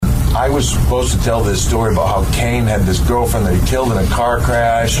I was supposed to tell this story about how Kane had this girlfriend that he killed in a car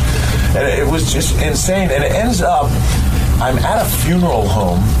crash. And it was just insane. And it ends up, I'm at a funeral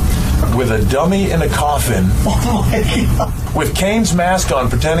home with a dummy in a coffin. Oh my God. With Kane's mask on,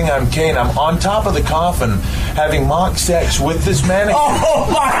 pretending I'm Kane. I'm on top of the coffin having mock sex with this mannequin. Oh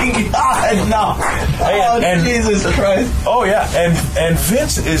my God, no. And Jesus Christ. Oh, yeah. And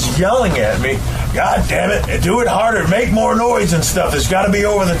Vince is yelling at me, God damn it, do it harder, make more noise and stuff. It's got to be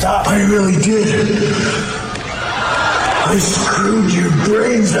over the top. I really did. I screwed your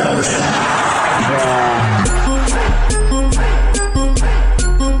brains out.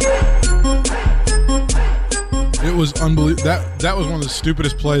 It was unbelievable. That was one of the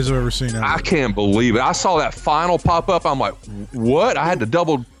stupidest plays I've ever seen. Ever. I can't believe it. I saw that final pop up. I'm like, what? I had to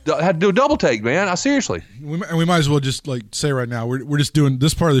do a double take, man. Seriously. We might as well just say right now we're just doing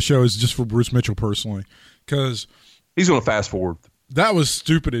this part of the show is just for Bruce Mitchell personally because he's going to fast forward. That was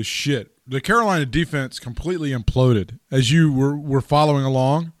stupid as shit. The Carolina defense completely imploded as you were following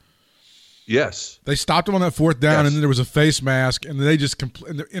along. Yes. They stopped him on that fourth down, and then there was a face mask, and they just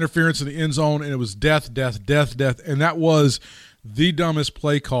interference in the end zone, and it was death. And that was the dumbest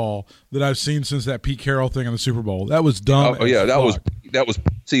play call that I've seen since that Pete Carroll thing in the Super Bowl. That was dumb. Oh yeah, that was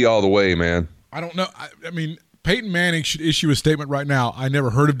see all the way, man. I don't know. I mean, Peyton Manning should issue a statement right now. I never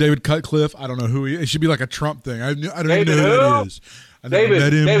heard of David Cutcliffe. I don't know who he is. It should be like a Trump thing. I don't even know who that is.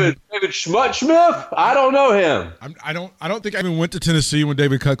 David Schmutschmiff? I don't know him. I don't think I even went to Tennessee when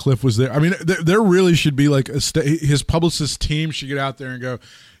David Cutcliffe was there. I mean, there really should be like his publicist team should get out there and go,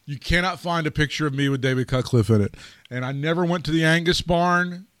 you cannot find a picture of me with David Cutcliffe in it. And I never went to the Angus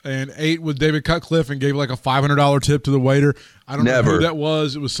Barn and ate with David Cutcliffe and gave like a $500 tip to the waiter. I don't know who that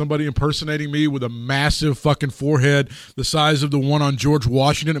was. It was somebody impersonating me with a massive fucking forehead the size of the one on George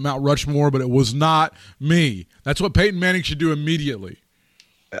Washington at Mount Rushmore, but it was not me. That's what Peyton Manning should do immediately.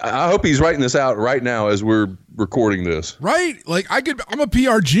 I hope he's writing this out right now as we're recording this. Right? Like I'm a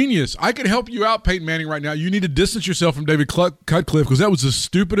PR genius. I could help you out, Peyton Manning, right now. You need to distance yourself from David Cutcliffe because that was the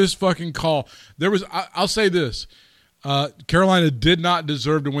stupidest fucking call. I'll say this. Carolina did not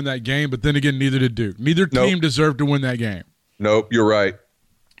deserve to win that game, but then again, neither did Duke. Neither team deserved to win that game. Nope, you're right.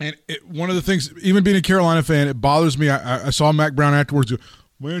 And one of the things, even being a Carolina fan, it bothers me. I saw Mac Brown afterwards go,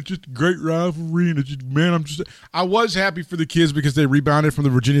 man, it's just a great rivalry. And it's just, man, I was happy for the kids because they rebounded from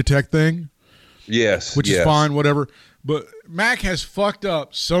the Virginia Tech thing. Yes. Which is fine, whatever. But Mac has fucked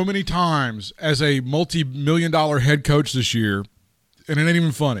up so many times as a multi-million-dollar head coach this year, and it ain't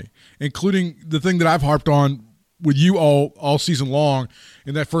even funny, including the thing that I've harped on with you all season long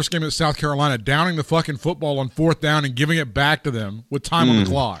in that first game at South Carolina, downing the fucking football on fourth down and giving it back to them with time on the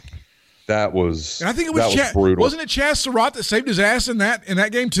clock. That was, and I think it was brutal. Wasn't it Chaz Surratt that saved his ass in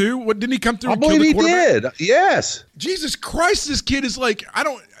that game too? What didn't he come through? I believe he did. Yes. Jesus Christ, this kid is like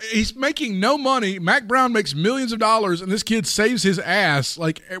he's making no money. Mac Brown makes millions of dollars, and this kid saves his ass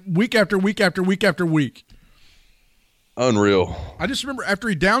like week after week after week after week. Unreal. I just remember after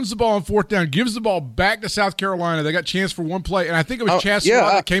he downs the ball on fourth down, gives the ball back to South Carolina. They got a chance for one play, and I think it was Chaz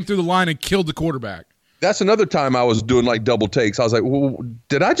Surratt that came through the line and killed the quarterback. That's another time I was doing like double takes. I was like, well,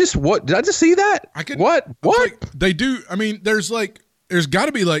 did I just see that? What? They do. I mean, there's got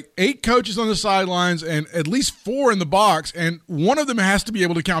to be like 8 coaches on the sidelines and at least 4 in the box, and one of them has to be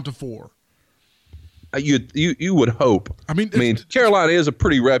able to count to 4. You would hope. I mean, Carolina is a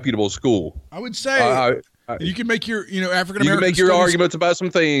pretty reputable school. I would say. You can make your, African American. You can make your arguments about some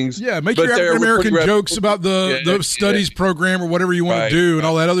things. Yeah, make your African American jokes about the studies program or whatever you want to do and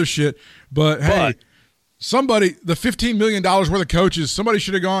all that other shit. But hey, somebody, the $15 million worth of coaches, somebody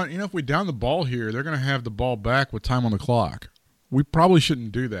should have gone. If we down the ball here, they're going to have the ball back with time on the clock. We probably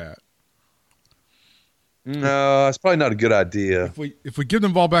shouldn't do that. No, it's probably not a good idea. If we give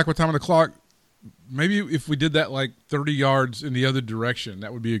them the ball back with time on the clock, maybe if we did that like 30 yards in the other direction,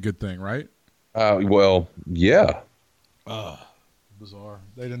 that would be a good thing, right? Well, yeah. Bizarre.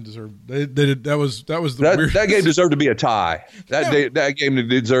 They didn't deserve. They did. That was the weirdest. That game deserved to be a tie. That game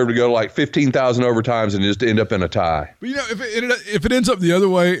deserved to go like 15,000 overtimes and just end up in a tie. But if it ends up the other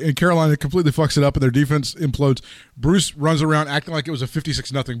way and Carolina completely fucks it up and their defense implodes, Bruce runs around acting like it was a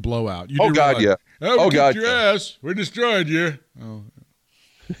 56-0 blowout. Yeah. Oh God, your ass. We destroyed you. Oh.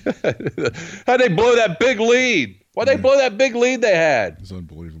 How'd they blow that big lead? Why'd they blow that big lead they had? It's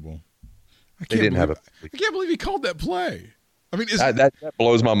unbelievable. I can't believe he called that play. I mean, that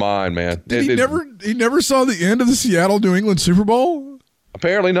blows my mind, man. He never saw the end of the Seattle New England Super Bowl?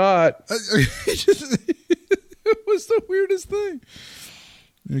 Apparently not. It was the weirdest thing.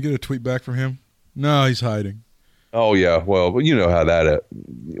 Did you get a tweet back from him? No, he's hiding. Oh yeah, well, you know how that.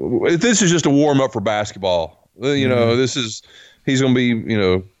 This is just a warm up for basketball. He's going to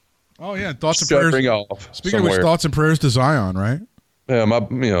be. Oh yeah, thoughts and prayers. off. Speaking of which, thoughts and prayers to Zion, right?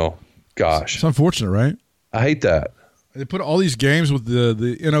 Yeah, gosh, it's unfortunate, right? I hate that. They put all these games with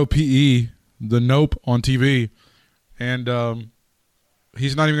the NOPE, the Nope, on TV, and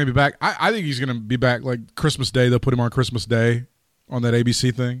he's not even going to be back. I think he's going to be back like Christmas Day. They'll put him on Christmas Day on that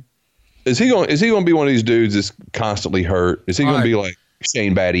ABC thing. Is he going to be one of these dudes that's constantly hurt? Is he going to be like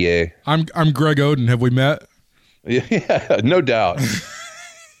Shane Battier? I'm Greg Oden. Have we met? Yeah, no doubt.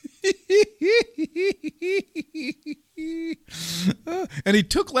 And he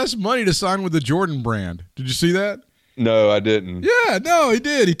took less money to sign with the Jordan brand. Did you see that? No, I didn't. Yeah, no, he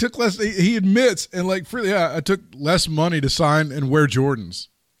did. He took less. He admits and like freely. Yeah, I took less money to sign and wear Jordans.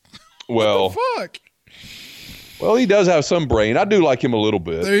 Well, what the fuck. Well, he does have some brain. I do like him a little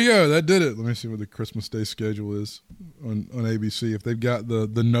bit. There you go. That did it. Let me see what the Christmas Day schedule is on ABC. If they've got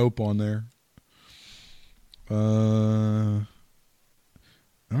the Nope on there. I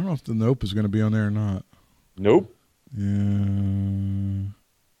don't know if the Nope is going to be on there or not. Nope. Yeah.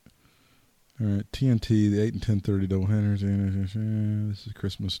 All right. TNT, the 8 and 10:30 doubleheaders. This is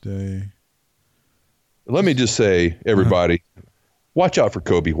Christmas Day. Let me just say, everybody, watch out for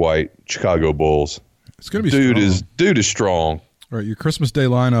Kobe White, Chicago Bulls. It's going to be dude is strong. All right, your Christmas Day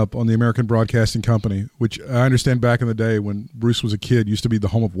lineup on the American Broadcasting Company, which I understand back in the day when Bruce was a kid, used to be the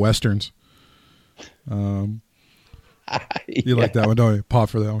home of Westerns. You like that one, don't you? Pop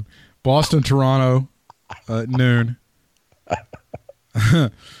for that one. Boston, Toronto, at noon.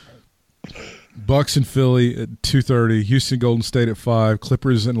 Bucks and Philly at 2:30. Houston, Golden State at 5.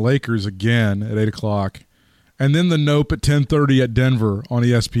 Clippers and Lakers again at 8 o'clock. And then the Nope at 10:30 at Denver on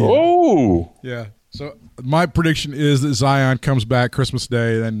ESPN. Oh, yeah. So my prediction is that Zion comes back Christmas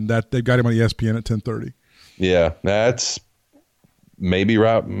Day, and that they've got him on ESPN at 10:30. Yeah, that's maybe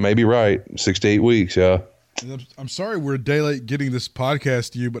right. Maybe right. 6 to 8 weeks. Yeah. I'm sorry we're a day late getting this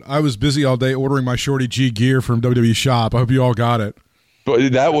podcast to you, but I was busy all day ordering my Shorty G gear from WWE Shop. I hope you all got it. But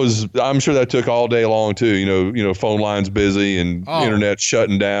I'm sure that took all day long too. You know, phone lines busy and internet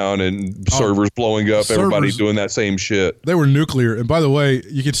shutting down and servers blowing up. Everybody doing that same shit. They were nuclear. And by the way,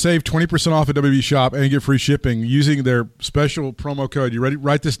 you can save 20% off at WWE Shop and get free shipping using their special promo code. You ready?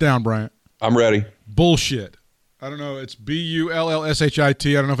 Write this down, Bryant. I'm ready. Bullshit. I don't know. It's BULLSHIT.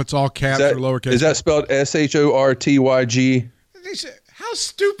 I don't know if it's all caps or lowercase. Is that spelled SHORTYG? How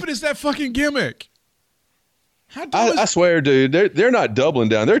stupid is that fucking gimmick? I swear, dude, they're not doubling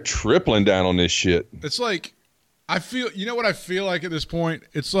down. They're tripling down on this shit. It's like, I feel, you know what I feel like at this point?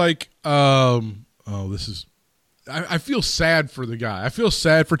 It's like, I feel sad for the guy. I feel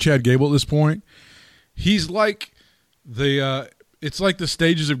sad for Chad Gable at this point. He's like it's like the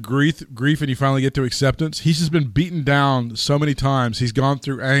stages of grief and you finally get to acceptance. He's just been beaten down so many times. He's gone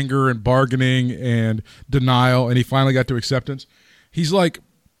through anger and bargaining and denial, and he finally got to acceptance. He's like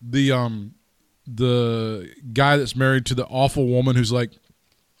the guy that's married to the awful woman who's like,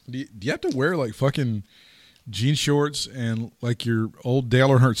 do you have to wear like fucking jean shorts and like your old Dale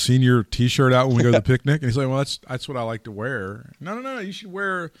Earnhardt Sr. T-shirt out when we go to the picnic? And he's like, well, that's what I like to wear. No, you should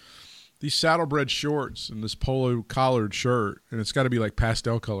wear these saddlebred shorts and this polo collared shirt, and it's got to be like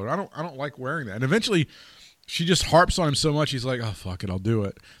pastel color. I don't like wearing that. And eventually, she just harps on him so much. He's like, oh fuck it, I'll do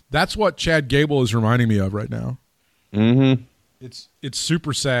it. That's what Chad Gable is reminding me of right now. Mm-hmm. It's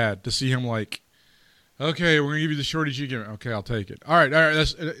super sad to see him like, okay, we're gonna give you the Shorty G gear. Okay, I'll take it. All right.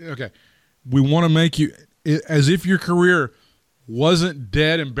 That's okay. We want to make you as if your career wasn't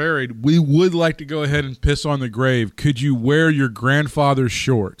dead and buried. We would like to go ahead and piss on the grave. Could you wear your grandfather's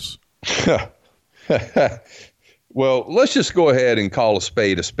shorts? Well, let's just go ahead and call a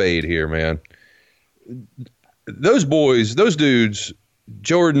spade here, man. Those boys, those dudes,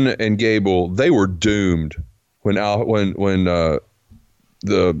 Jordan and Gable, they were doomed when the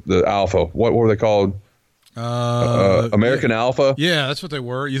Alpha, what were they called? American Alpha. Yeah, that's what they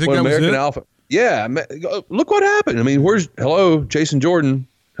were. You think when that American was it? Alpha? Yeah. Look what happened. I mean, hello, Jason Jordan.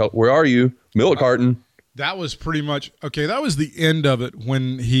 Where are you? Milk carton. That was pretty much okay. That was the end of it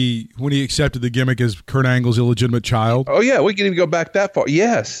when he accepted the gimmick as Kurt Angle's illegitimate child. Oh yeah, we can even go back that far.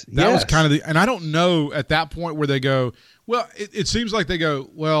 Yes, that was kind of and I don't know at that point where they go. Well, it seems like they go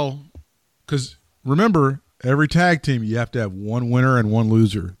because remember every tag team you have to have one winner and one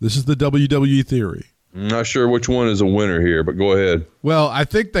loser. This is the WWE theory. I'm not sure which one is a winner here, but go ahead. Well, I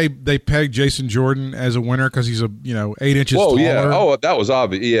think they pegged Jason Jordan as a winner because he's 8 inches taller. Yeah. Oh, that was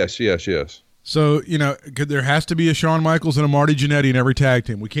obvious. Yes. So, there has to be a Shawn Michaels and a Marty Jannetty in every tag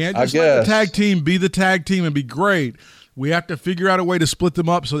team. We can't just let the tag team be the tag team and be great. We have to figure out a way to split them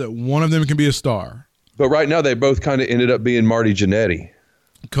up so that one of them can be a star. But right now, they both kind of ended up being Marty Jannetty.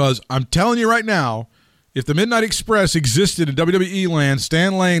 Because I'm telling you right now, If the Midnight Express existed in WWE land,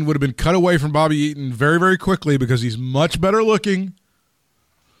 Stan Lane would have been cut away from Bobby Eaton very, very quickly because he's much better looking,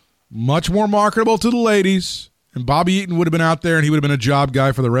 much more marketable to the ladies, and Bobby Eaton would have been out there and he would have been a job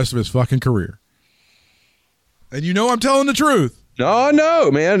guy for the rest of his fucking career. And you know I'm telling the truth. No,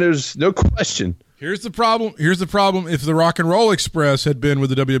 man. There's no question. Here's the problem. If the Rock and Roll Express had been with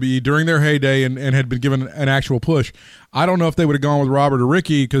the WWE during their heyday and had been given an actual push, I don't know if they would have gone with Robert or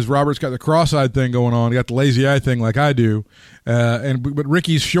Ricky, because Robert's got the cross-eyed thing going on. He got the lazy eye thing like I do. But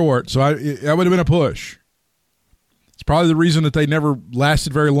Ricky's short, so that would have been a push. It's probably the reason that they never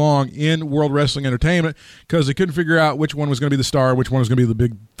lasted very long in World Wrestling Entertainment, because they couldn't figure out which one was going to be the star and which one was going to be the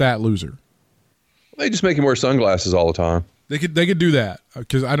big fat loser. They just make him wear sunglasses all the time. They could do that,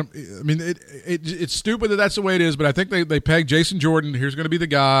 because it's stupid that that's the way it is, but I think they pegged Jason Jordan. Here's going to be the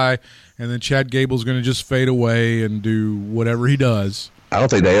guy, and then Chad Gable's going to just fade away and do whatever he does. I don't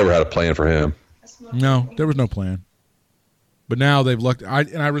think they ever had a plan for him. No, there was no plan. But now they've looked.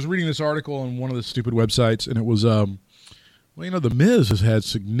 I was reading this article on one of the stupid websites, and it was the Miz has had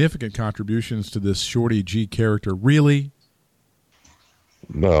significant contributions to this Shorty G character. Really?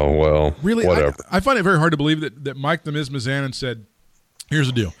 No, well, really, whatever. I find it very hard to believe that Mike the Miz Mizanin said, here's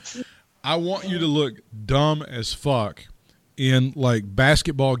the deal. I want you to look dumb as fuck in like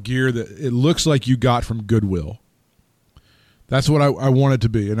basketball gear that it looks like you got from Goodwill. That's what I want it to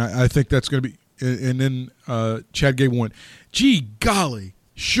be. And I think that's going to be. And then Chad Gable went, gee, golly,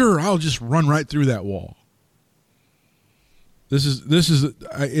 sure, I'll just run right through that wall. It's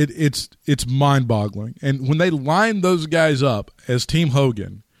mind-boggling. And when they lined those guys up as Team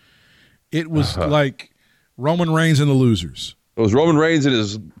Hogan, it was like Roman Reigns and the Losers. It was Roman Reigns and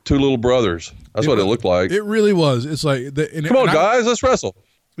his two little brothers. That's what it looked like. It really was. It's like come on, guys, let's wrestle.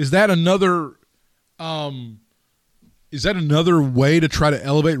 Is that another way to try to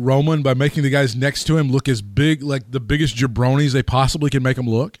elevate Roman by making the guys next to him look as big, like the biggest jabronis they possibly can make them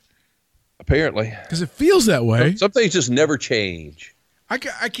look? Apparently. Because it feels that way. Some things just never change. I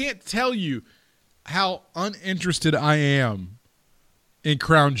can't tell you how uninterested I am in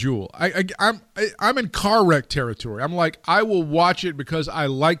Crown Jewel. I'm in car wreck territory. I'm like, I will watch it because I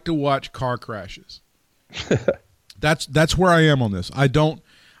like to watch car crashes. That's where I am on this. I'm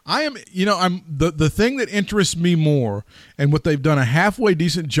the thing that interests me more, and what they've done a halfway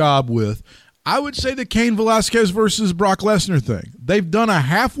decent job with, I would say the Cain Velasquez versus Brock Lesnar thing. They've done a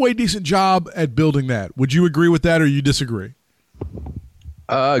halfway decent job at building that. Would you agree with that, or you disagree?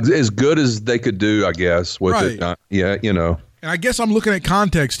 As good as they could do, I guess. With right. it, yeah, you know. And I guess I'm looking at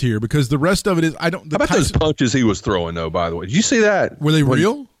context here, because the rest of it is I don't. How about those punches he was throwing, though? By the way, did you see that? Were they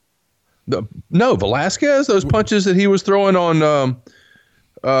real? No, Velasquez. Those punches that he was throwing on.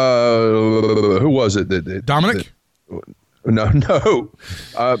 Who was it? Dominic. No.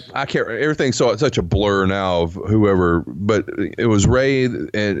 I can't. Everything's such a blur now of whoever, but it was Ray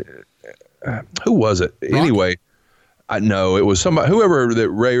and who was it? Brock? Anyway, I know it was somebody, whoever that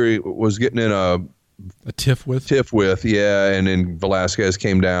Ray was getting in a tiff with. Yeah, and then Velasquez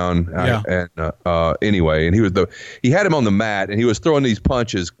came down. Yeah. Anyway, and he had him on the mat, and he was throwing these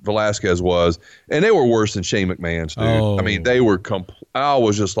punches. Velasquez was, and they were worse than Shane McMahon's, dude. Oh. I mean, they were I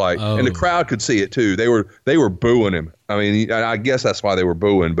was just like, and the crowd could see it too. They were booing him. I mean, I guess that's why they were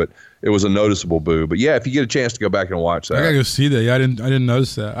booing, but it was a noticeable boo. But yeah, if you get a chance to go back and watch that, I gotta go see that. Yeah, I didn't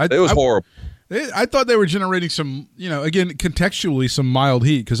notice that. It was horrible. I thought they were generating some, again, contextually some mild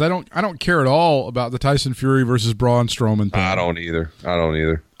heat, because I don't care at all about the Tyson Fury versus Braun Strowman thing. I don't either. I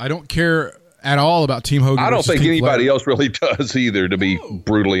don't care at all about Team Hogan. I don't think Team anybody Flair. else really does either, to be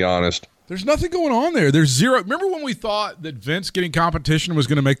brutally honest. There's nothing going on there. There's zero. Remember when we thought that Vince getting competition was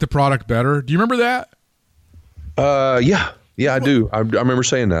going to make the product better? Do you remember that? Yeah, I do. I remember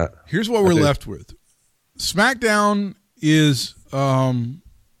saying that. Here's what we're left with. SmackDown is an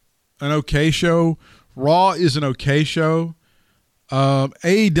okay show. Raw is an okay show.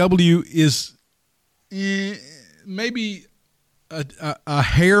 AEW is maybe a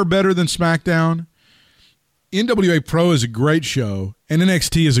hair better than SmackDown. NWA Pro is a great show, and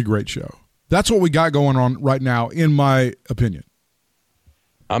NXT is a great show. That's what we got going on right now, in my opinion.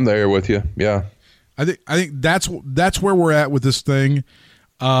 I'm there with you. Yeah. I think that's where we're at with this thing.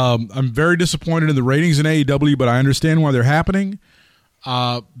 I'm very disappointed in the ratings in AEW, but I understand why they're happening.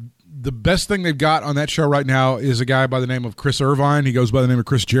 The best thing they've got on that show right now is a guy by the name of Chris Irvine. He goes by the name of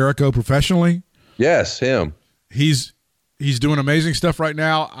Chris Jericho professionally. Yes, him. He's doing amazing stuff right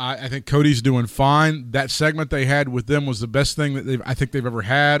now. I think Cody's doing fine. That segment they had with them was the best thing that I think they've ever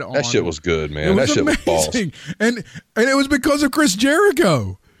had. That shit was good, man. That shit was amazing. And it was because of Chris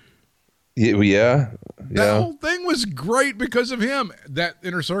Jericho. Yeah. That whole thing was great because of him. That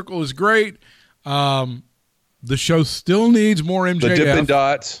Inner Circle is great. The show still needs more MJF. The Dippin'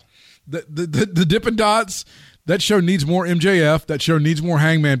 Dots. The Dippin' Dots. That show needs more MJF. That show needs more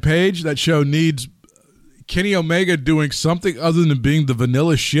Hangman Page. That show needs Kenny Omega doing something other than being the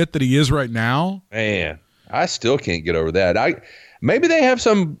vanilla shit that he is right now. Man, I still can't get over that. Maybe they have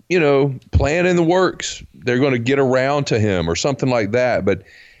some, plan in the works. They're going to get around to him or something like that. But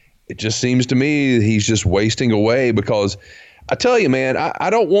it just seems to me he's just wasting away because I tell you, man, I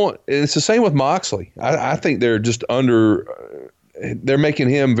don't want – it's the same with Moxley. I think they're just they're making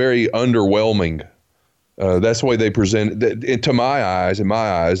him very underwhelming. That's the way they present it. In my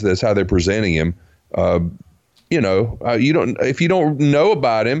eyes, that's how they're presenting him. You don't if you don't know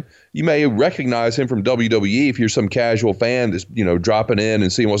about him, you may recognize him from WWE if you're some casual fan that's dropping in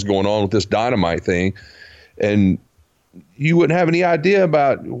and seeing what's going on with this Dynamite thing, and you wouldn't have any idea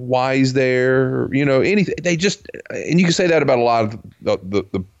about why he's there, anything. They just, and you can say that about a lot of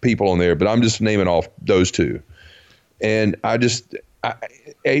the people on there, but I'm just naming off those two. And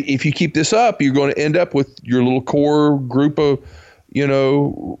if you keep this up, you're going to end up with your little core group of,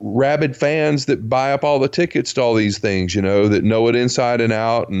 rabid fans that buy up all the tickets to all these things, that know it inside and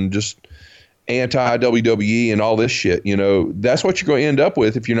out and just anti-WWE and all this shit. That's what you're going to end up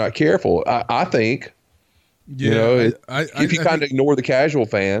with if you're not careful. I think, if you kind of ignore the casual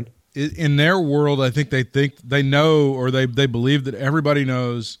fan. In their world, I think they know or they believe that everybody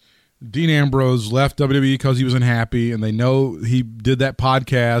knows Dean Ambrose left WWE because he was unhappy, and they know he did that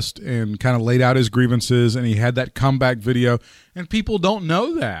podcast and kind of laid out his grievances, and he had that comeback video, and people don't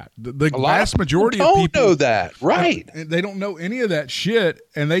know that. The vast majority of people don't know that, right? They don't know any of that shit,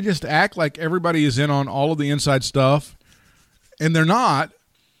 and they just act like everybody is in on all of the inside stuff, and they're not.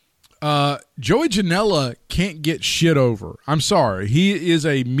 Joey Janela can't get shit over. I'm sorry. He is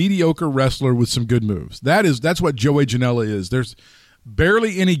a mediocre wrestler with some good moves. That's what Joey Janela is. There's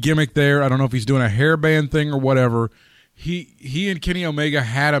barely any gimmick there. I don't know if he's doing a hairband thing or whatever. He and Kenny Omega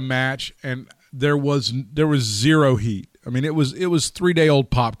had a match, and there was zero heat. I mean, it was 3-day-old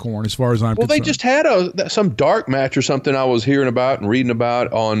popcorn as far as I'm concerned. Well, they just had some dark match or something I was hearing about and reading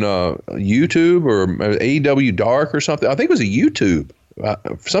about on YouTube or AEW Dark or something. I think it was a YouTube.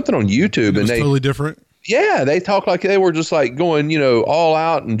 Something on YouTube. And it was totally different? Yeah, they talk like they were just like going, all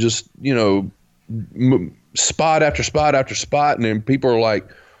out and just, spot after spot after spot, and then people are like,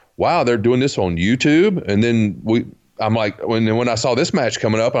 wow, they're doing this on YouTube. And then I'm like, when I saw this match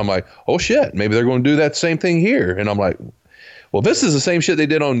coming up, I'm like, oh shit, maybe they're going to do that same thing here. And I'm like, well, this is the same shit they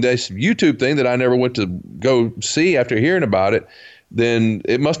did on this YouTube thing that I never went to go see after hearing about it. Then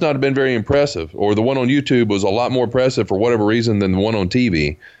it must not have been very impressive, or the one on YouTube was a lot more impressive for whatever reason than the one on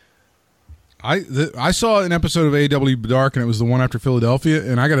TV. I saw an episode of AEW Dark, and it was the one after Philadelphia,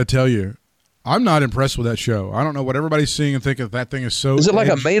 and I got to tell you, I'm not impressed with that show. I don't know what everybody's seeing and thinking that thing is so. Is it like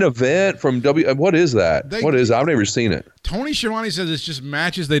a main event from What is that? What is it? I've never seen it. Tony Schiavone says it's just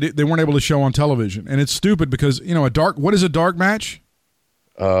matches they weren't able to show on television, and it's stupid because what is a dark match?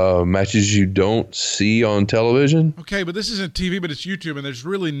 Matches you don't see on television. Okay, but this isn't TV, but it's YouTube, and there's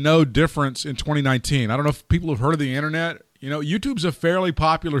really no difference in 2019. I don't know if people have heard of the internet. YouTube's a fairly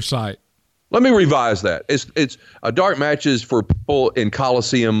popular site. Let me revise that. It's a dark matches for people in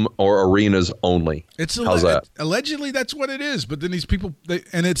Coliseum or arenas only. How's that? Allegedly, that's what it is. But then these people,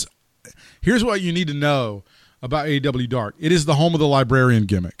 here's what you need to know about AEW Dark. It is the home of the librarian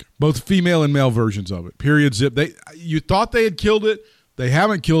gimmick, both female and male versions of it. Period. Zip. You thought they had killed it. They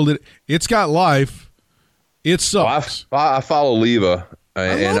haven't killed it. It's got life. It sucks. I follow Leva,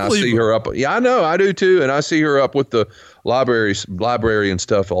 and I see her up. Yeah, I know. I do too. And I see her up with the librarian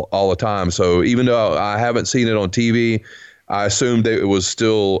stuff all the time. So even though I haven't seen it on TV, I assumed that it was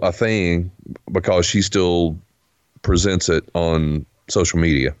still a thing because she still presents it on social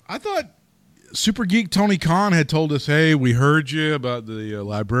media. I thought Super Geek Tony Khan had told us, hey, we heard you about the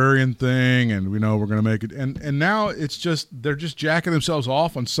librarian thing, and we know we're going to make it. And now it's just they're just jacking themselves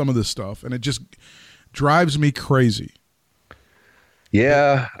off on some of this stuff, and it just drives me crazy.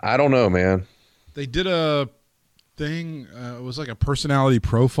 Yeah, I don't know, man. They did a thing. It was like a personality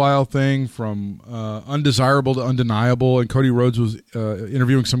profile thing from undesirable to undeniable, and Cody Rhodes was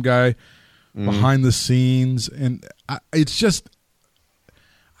interviewing some guy behind the scenes, and it's just –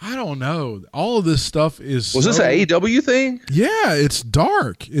 I don't know. All of this stuff is. Was this an AEW thing? Yeah, it's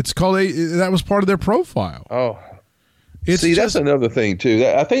dark. It's called that was part of their profile. Oh, that's another thing too.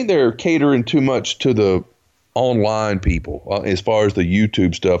 I think they're catering too much to the online people as far as the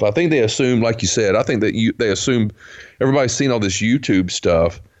YouTube stuff. I think they assume, like you said, they assume everybody's seen all this YouTube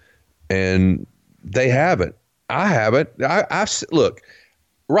stuff, and they haven't. I haven't. Look.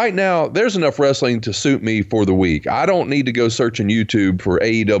 right now, there's enough wrestling to suit me for the week. I don't need to go searching YouTube for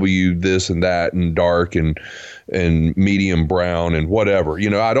AEW this and that and dark and medium brown and whatever.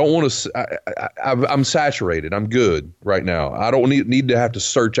 I don't want to. I'm saturated. I'm good right now. I don't need to have to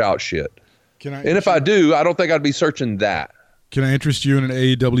search out shit. And if I do, I don't think I'd be searching that. Can I interest you in an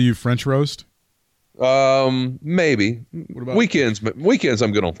AEW French roast? Maybe. What about weekends?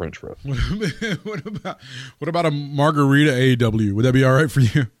 I'm good on French roast. What about a margarita AEW? Would that be all right for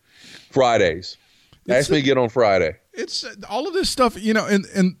you? Fridays. Ask me to get on Friday. It's all of this stuff,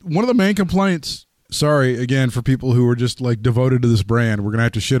 and one of the main complaints. Sorry again for people who are just like devoted to this brand. We're gonna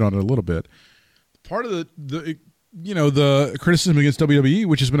have to shit on it a little bit. Part of the criticism against WWE,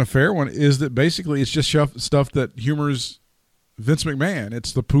 which has been a fair one, is that basically it's just stuff that humors Vince McMahon.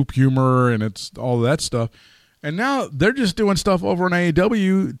 It's the poop humor and it's all of that stuff. And now they're just doing stuff over on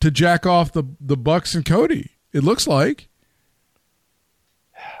AEW to jack off the Bucks and Cody. It looks like.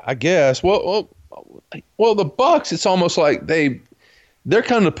 I guess. Well, the Bucks. It's almost like they're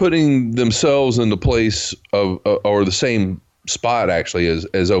kind of putting themselves in the place of or the same spot actually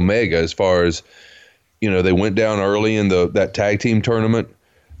as Omega as far as they went down early in that tag team tournament.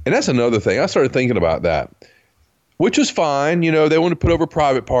 And that's another thing. I started thinking about that, which is fine. They want to put over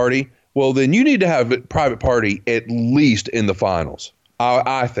Private Party. Well, then you need to have Private Party at least in the finals.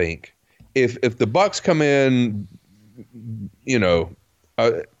 I think if the Bucks come in,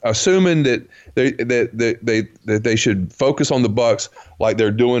 assuming that they should focus on the Bucks like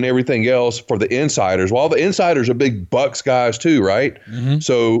they're doing everything else for the insiders. Well, the insiders are big Bucks guys too, right? Mm-hmm.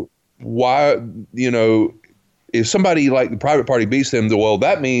 So why, if somebody like the Private Party beats them, well,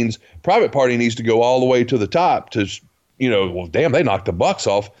 that means Private Party needs to go all the way to the top to, well, damn, they knocked the Bucks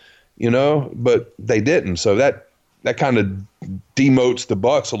off, but they didn't. So that kind of demotes the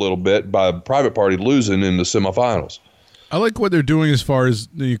Bucks a little bit by Private Party losing in the semifinals. I like what they're doing as far as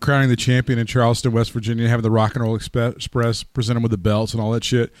crowning the champion in Charleston, West Virginia, having the Rock and Roll Express present them with the belts and all that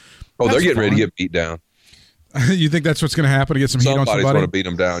shit. Oh, they're getting ready to get beat down. You think that's what's going to happen, to get some heat on somebody? Somebody's going to beat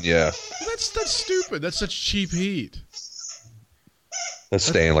them down, yeah. That's stupid. That's such cheap heat. That's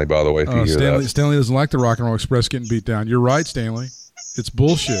Stanley, by the way, if you hear that. Stanley doesn't like the Rock and Roll Express getting beat down. You're right, Stanley. It's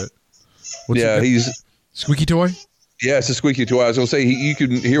bullshit. He's... Squeaky toy? Yeah, it's a squeaky toy. I was going to say, you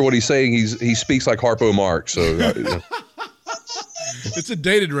can hear what he's saying. He speaks like Harpo Marx, so... It's a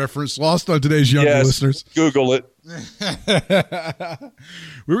dated reference lost on today's younger listeners. Google it.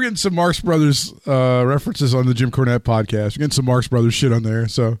 We were getting some Marx Brothers references on the Jim Cornette podcast. We're getting some Marx Brothers shit on there.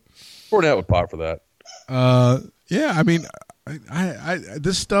 So Cornette would pop for that. Yeah, I mean, I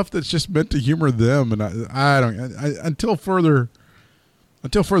this stuff that's just meant to humor them, and until further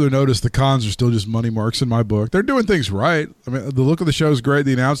notice, the cons are still just money marks in my book. They're doing things right. I mean, the look of the show is great.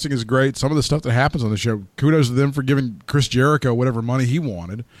 The announcing is great. Some of the stuff that happens on the show, kudos to them for giving Chris Jericho whatever money he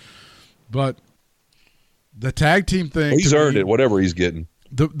wanted. But the tag team thing, he's earned it, whatever he's getting.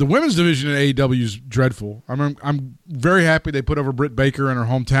 The women's division in AEW is dreadful. I'm very happy they put over Britt Baker in her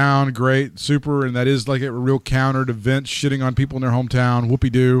hometown. Great, super, and that is like a real counter to Vince shitting on people in their hometown.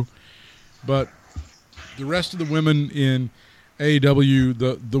 Whoopee-doo. But the rest of the women in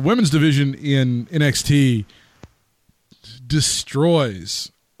AEW, the women's division in NXT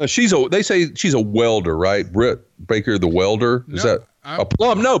destroys. They say she's a welder, right? Britt Baker, the welder. Is that a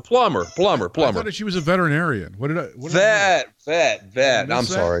plumber? No, plumber. I thought she was a veterinarian. Vet. I'm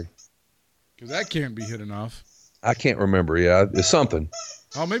sorry. Because that can't be hit enough. I can't remember. Yeah, it's something.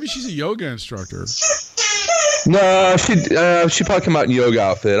 Oh, maybe she's a yoga instructor. No, she probably come out in yoga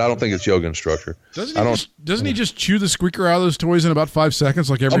outfit. I don't think it's yoga instructor. Doesn't he just chew the squeaker out of those toys in about 5 seconds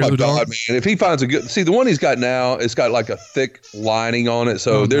like every other dog? Man! If he finds a good, the one he's got now, it's got like a thick lining on it,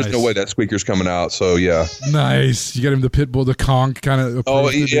 so there's no way that squeaker's coming out. So yeah, nice. You got him the pit bull, the conch kind of. Oh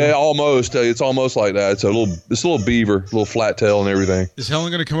yeah, almost. It's almost like that. It's a little beaver, little flat tail and everything. Is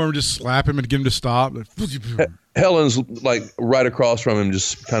Helen going to come over and just slap him and get him to stop? Helen's like right across from him,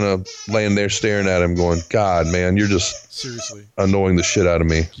 just kind of laying there staring at him, going, "God, man, you're just seriously annoying the shit out of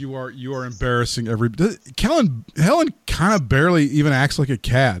me. You are embarrassing Helen kind of barely even acts like a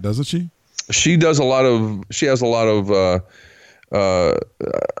cat, doesn't she? She has a lot of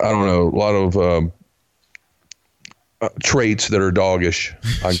traits that are doggish.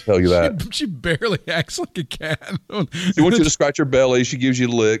 I can tell you that. She barely acts like a cat. She wants you to scratch her belly. She gives you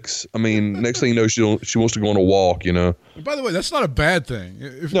licks. I mean, next thing you know, she wants to go on a walk, And by the way, that's not a bad thing.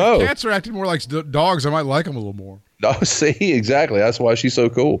 If cats are acting more like dogs, I might like them a little more. No, see, exactly. That's why she's so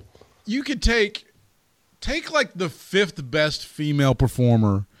cool. You could take like the 5th best female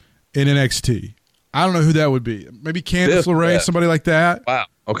performer in NXT. I don't know who that would be. Maybe Candice LeRae, somebody like that. Wow.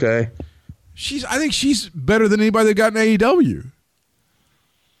 Okay. I think she's better than anybody that got in AEW.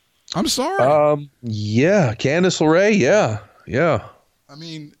 I'm sorry. Yeah, Candice LeRae. Yeah. I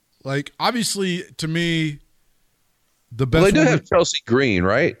mean, like, obviously, to me, the best. Well, they do have Chelsea Green,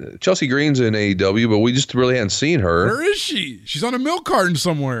 right? Chelsea Green's in AEW, but we just really hadn't seen her. Where is she? She's on a milk carton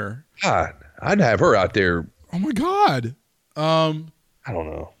somewhere. God, I'd have her out there. Oh my God. I don't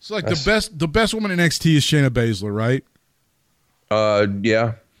know. So, like, the best woman in NXT is Shayna Baszler, right?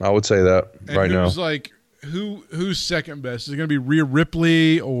 Yeah, I would say that and right now. Like, who's second best? Is it going to be Rhea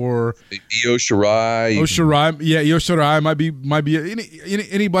Ripley or Io Shirai? Shirai, yeah, Io Shirai might be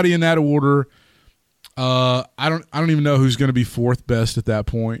anybody in that order. I don't even know who's going to be fourth best at that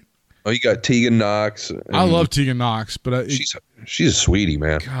point. Oh, you got Tegan Knox. I love Tegan Knox, but she's a sweetie,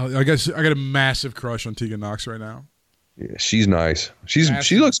 man. God, I got a massive crush on Tegan Knox right now. Yeah, she's nice.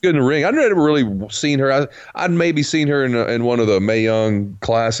 She looks good in the ring. I've never really seen her. I'd maybe seen her in one of the Mae Young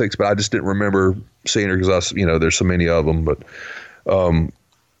Classics, but I just didn't remember seeing her because there's so many of them. But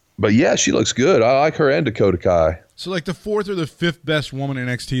yeah, she looks good. I like her and Dakota Kai. So like the fourth or the fifth best woman in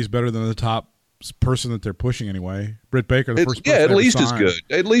NXT is better than the top person that they're pushing anyway. Britt Baker, the first person at least as good.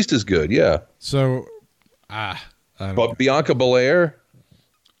 At least as good. Yeah. So, but Bianca Belair.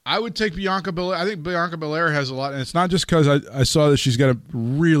 I would take Bianca Belair. I think Bianca Belair has a lot, and it's not just because I saw that she's got a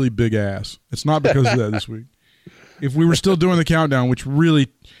really big ass. It's not because of that this week. If we were still doing the countdown, which really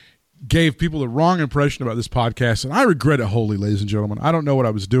gave people the wrong impression about this podcast, and I regret it wholly, ladies and gentlemen. I don't know what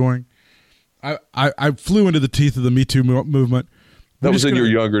I was doing. I flew into the teeth of the Me Too movement. That was in your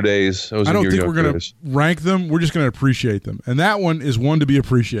younger days. I don't think we're going to rank them. We're just going to appreciate them, and that one is one to be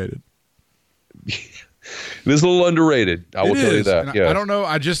appreciated. It is a little underrated. I will tell you that. And yeah. I don't know.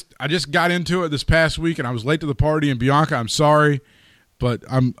 I just got into it this past week, and I was late to the party. And Bianca, I'm sorry, but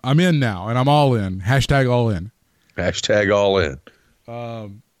I'm in now, and I'm all in. Hashtag all in. Hashtag all in.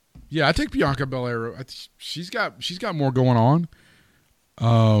 Yeah, I take Bianca Belair. She's got more going on.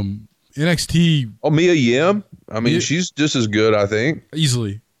 NXT. Oh, Mia Yim. I mean, she's just as good. I think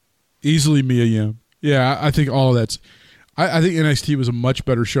easily Mia Yim. Yeah, I think all of that's. I think NXT was a much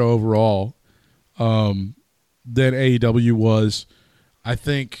better show overall. Than AEW was. I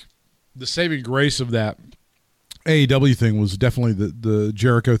think the saving grace of that AEW thing was definitely the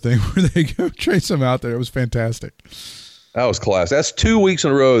Jericho thing where they go chase him out there. It was fantastic. That was class. That's 2 weeks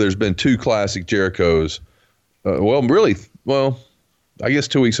in a row. There's been two classic Jerichos. I guess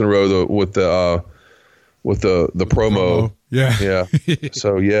 2 weeks in a row with the promo. Yeah.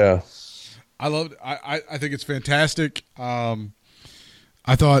 So yeah, I loved. I think it's fantastic.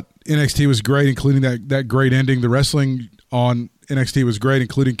 I thought NXT was great, including that great ending. The wrestling on NXT was great,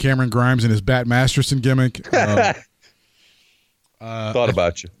 including Cameron Grimes and his Bat Masterson gimmick. Thought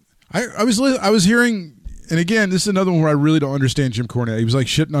about you. I was hearing, and again, this is another one where I really don't understand Jim Cornette. He was like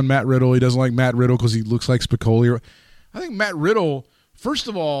shitting on Matt Riddle. He doesn't like Matt Riddle because he looks like Spicoli. I think Matt Riddle. First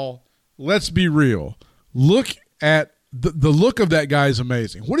of all, let's be real. Look at the look of that guy is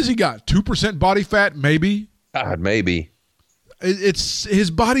amazing. What has he got? 2% body fat, maybe. God, maybe. It's his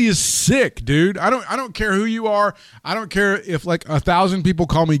body is sick, dude. I don't care who you are. I don't care if like 1,000 people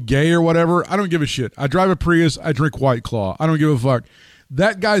call me gay or whatever. I don't give a shit. I drive a Prius. I drink White Claw. I don't give a fuck.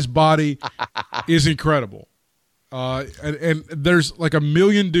 That guy's body is incredible. And there's like 1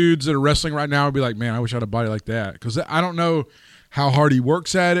 million dudes that are wrestling right now and be like, man, I wish I had a body like that. Because I don't know how hard he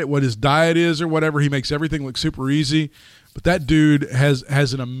works at it, what his diet is or whatever. He makes everything look super easy. But that dude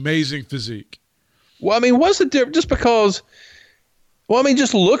has an amazing physique. Well, I mean, what's the difference? Just because... Well, I mean,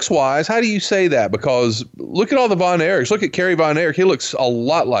 just looks-wise, how do you say that? Because look at all the Von Erichs. Look at Kerry Von Erich. He looks a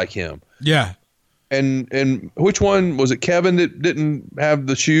lot like him. Yeah. And which one? Was it Kevin that didn't have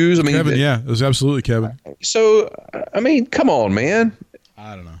the shoes? I mean, Kevin, yeah. It was absolutely Kevin. So, I mean, come on, man.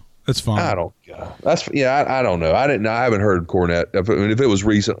 I don't know. That's fine. I don't know. I haven't heard Cornette. If it was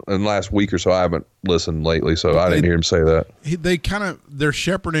recent in the last week or so, I haven't listened lately, so I didn't hear him say that. They're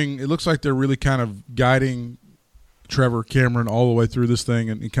shepherding. It looks like they're really kind of guiding Trevor Cameron all the way through this thing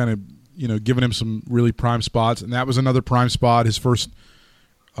and kind of, giving him some really prime spots. And that was another prime spot. His first,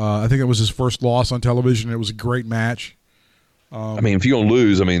 I think it was his first loss on television. It was a great match. I mean, if you're going to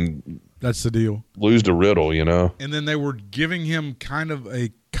lose, that's the deal. Lose to Riddle, And then they were giving him kind of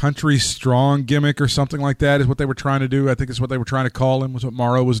a country strong gimmick or something like that is what they were trying to do. I think it's what they were trying to call him, was what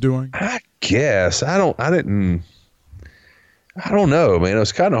Morrow was doing. I guess. I don't know, man. It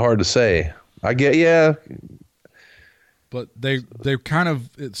was kind of hard to say. Yeah. But they kind of,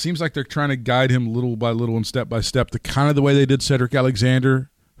 it seems like they're trying to guide him little by little and step by step, kind of the way they did Cedric Alexander,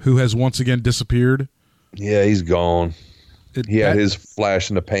 who has once again disappeared. Yeah, he's gone. He had his flash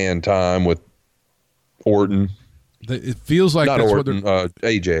in the pan time with Orton. It feels like not that's Orton, what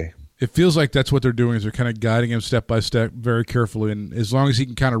AJ. It feels like that's what they're doing is they're kind of guiding him step by step very carefully. And as long as he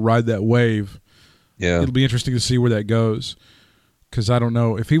can kind of ride that wave, it'll be interesting to see where that goes. Because I don't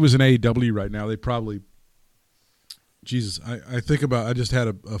know. If he was in AEW right now, they'd probably – Jesus, I think about – I just had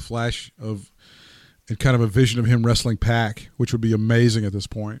a flash of and kind of a vision of him wrestling Pac, which would be amazing at this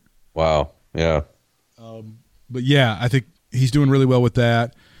point. Wow, yeah. But, yeah, I think he's doing really well with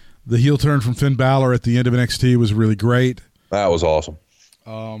that. The heel turn from Finn Balor at the end of NXT was really great. That was awesome.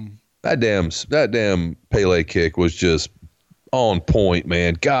 That damn Pele kick was just on point,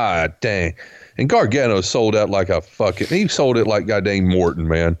 man. God dang. And Gargano sold out like he sold it like goddamn Morton,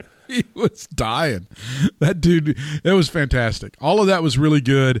 man. He was dying. That dude, it was fantastic. All of that was really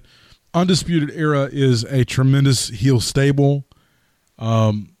good. Undisputed Era is a tremendous heel stable.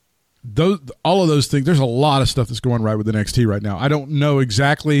 All of those things, there's a lot of stuff that's going right with NXT right now. I don't know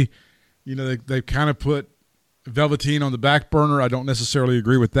exactly, they've kind of put Velveteen on the back burner. I don't necessarily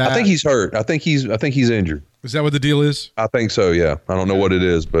agree with that. I think he's hurt. I think he's injured. Is that what the deal is? I think so, yeah. I don't know what it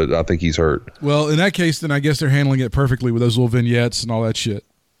is, but I think he's hurt. Well, in that case, then I guess they're handling it perfectly with those little vignettes and all that shit.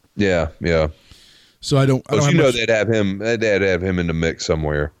 Yeah. So I don't they'd have him in the mix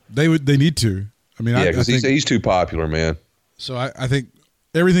somewhere. They need to. I mean, because he's too popular, man. So I think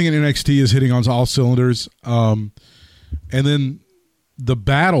everything in NXT is hitting on all cylinders. And then the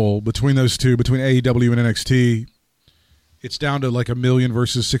battle between those two, between AEW and NXT, it's down to like 1 million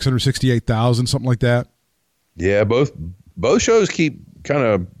versus 668,000, something like that. Yeah, both shows keep kind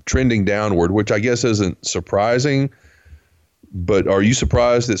of trending downward, which I guess isn't surprising. But are you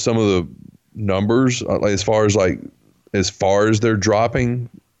surprised at some of the numbers as far as they're dropping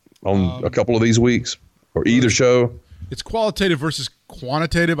on a couple of these weeks or either show? It's qualitative versus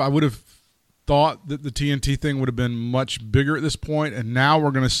quantitative. I would have thought that the TNT thing would have been much bigger at this point, and now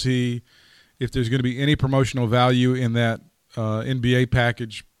we're going to see if there's going to be any promotional value in that NBA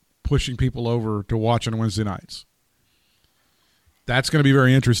package pushing people over to watch on Wednesday nights. That's going to be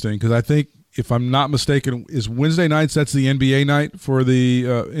very interesting because I think, if I'm not mistaken, is Wednesday nights, that's the NBA night for the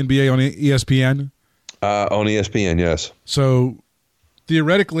NBA on ESPN? On ESPN, yes. So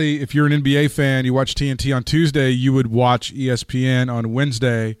theoretically, if you're an NBA fan, you watch TNT on Tuesday, you would watch ESPN on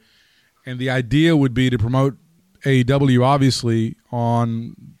Wednesday, and the idea would be to promote AEW, obviously,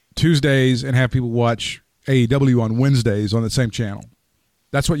 on Tuesdays and have people watch AEW on Wednesdays on the same channel.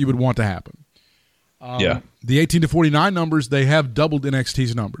 That's what you would want to happen. The 18 to 49 numbers, they have doubled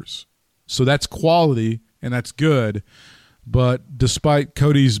NXT's numbers. So that's quality, and that's good. But despite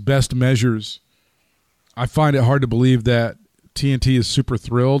Cody's best measures, I find it hard to believe that TNT is super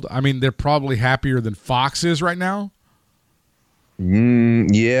thrilled. I mean, they're probably happier than Fox is right now.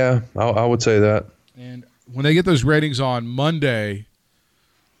 Yeah, I would say that. And when they get those ratings on Monday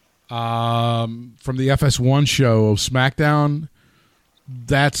from the FS1 show of SmackDown,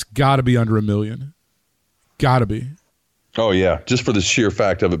 that's got to be under 1 million. Got to be. Oh, yeah, just for the sheer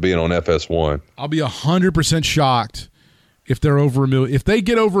fact of it being on FS1. I'll be 100% shocked if they're over 1 million. If they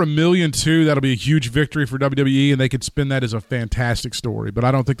get over 1 million too, that'll be a huge victory for WWE, and they could spin that as a fantastic story. But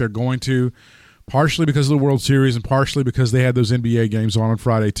I don't think they're going to, partially because of the World Series and partially because they had those NBA games on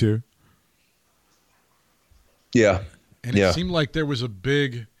Friday too. Yeah. And it seemed like there was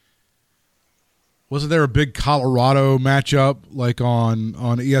wasn't there a big Colorado matchup like on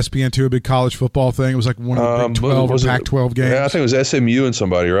ESPN2, a big college football thing? It was like one of the Big 12 or Pac-12 games. Yeah, I think it was SMU and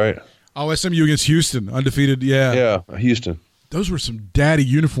somebody, right? Oh, SMU against Houston, undefeated, yeah. Yeah, Houston. Those were some daddy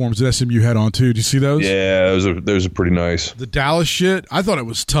uniforms that SMU had on, too. Did you see those? Yeah, those are pretty nice. The Dallas shit, I thought it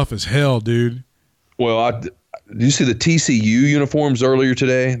was tough as hell, dude. Well, did you see the TCU uniforms earlier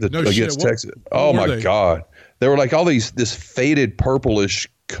today against Texas? Oh, my God. They were like this faded purplish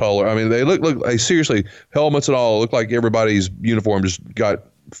color. I mean, they look like, seriously, helmets and all, look like everybody's uniform just got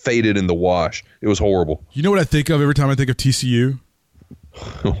faded in the wash. It was horrible. You know what I think of every time I think of TCU?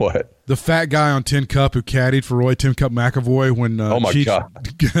 What? The fat guy on Tin Cup who caddied for Roy Tin Cup McAvoy when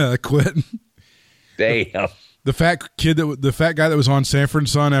Cheech quit. Damn. The fat guy that was on Sanford and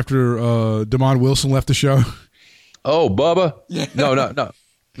Son after Damon Wilson left the show. Oh, Bubba? Yeah. No, not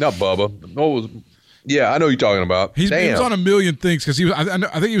Bubba. What was? Yeah, I know who you're talking about. He was on a million things because I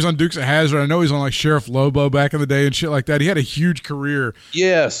think he was on Dukes of Hazzard. I know he's on like Sheriff Lobo back in the day and shit like that. He had a huge career.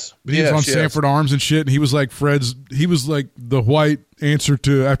 Yes, but he was on Sanford Arms and shit. And he was like he was like the white answer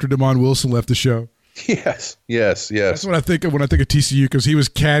to after Damon Wilson left the show. Yes. That's what I think of when I think of TCU because he was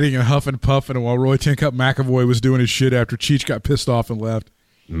caddying and huffing and puffing while Roy Tin Cup McAvoy was doing his shit after Cheech got pissed off and left.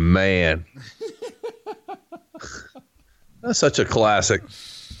 Man, that's such a classic.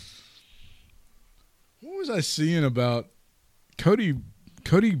 What was I seeing about Cody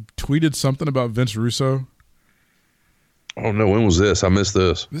tweeted something about Vince Russo. I don't know. When was this? I missed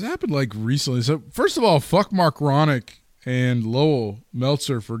this. This happened like recently. So first of all, fuck Mark Ronick and Lowell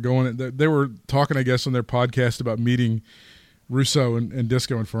Meltzer for going. They were talking, I guess, on their podcast about meeting Russo and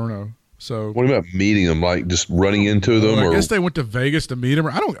Disco Inferno. So what about meeting them? Like just running into them? I guess they went to Vegas to meet him.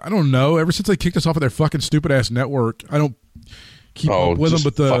 I don't know. Ever since they kicked us off of their fucking stupid ass network, I don't keep up with them.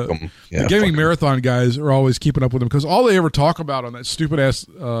 But the Gaming Marathon guys are always keeping up with them because all they ever talk about on that stupid ass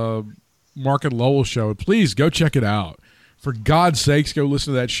Mark and Lowell show. Please go check it out. For God's sakes, go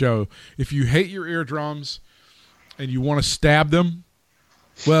listen to that show. If you hate your eardrums and you want to stab them,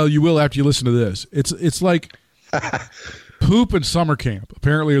 well, you will after you listen to this. It's like poop and summer camp,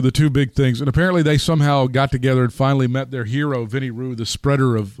 apparently, are the two big things. And apparently they somehow got together and finally met their hero, Vinny Rue, the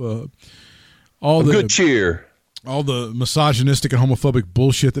spreader of all the good cheer. All the misogynistic and homophobic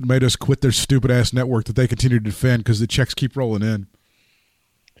bullshit that made us quit their stupid-ass network that they continue to defend because the checks keep rolling in.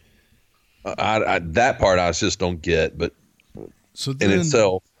 That part I just don't get, but so then, in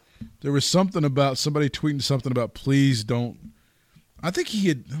itself. There was something about somebody tweeting something about please don't. I think he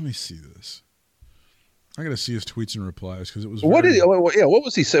had. Let me see this. I got to see his tweets and replies because it was. What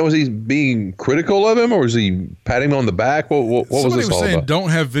was he saying? Was he being critical of him, or was he patting him on the back? What was this all about? Somebody was saying, "Don't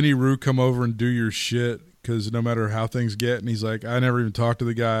have Vinny Rue come over and do your shit because no matter how things get." And he's like, "I never even talked to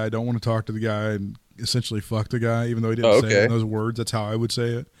the guy. I don't want to talk to the guy," and essentially fuck the guy, even though he didn't say it in those words. That's how I would say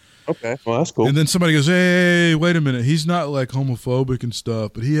it. Okay, well that's cool. And then somebody goes, "Hey, wait a minute. He's not like homophobic and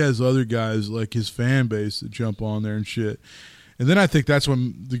stuff, but he has other guys like his fan base that jump on there and shit." And then I think that's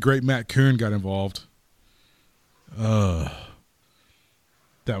when the great Matt Coon got involved. That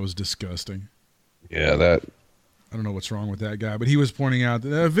was disgusting. Yeah, that. I don't know what's wrong with that guy, but he was pointing out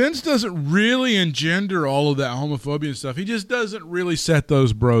that Vince doesn't really engender all of that homophobia and stuff. He just doesn't really set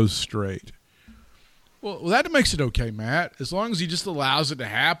those bros straight. Well, that makes it okay, Matt. As long as he just allows it to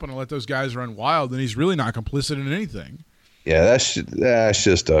happen and let those guys run wild, then he's really not complicit in anything. Yeah, that's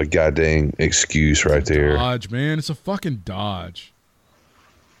just a goddamn excuse right there. Dodge, man. It's a fucking dodge.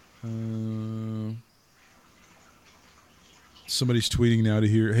 Somebody's tweeting now to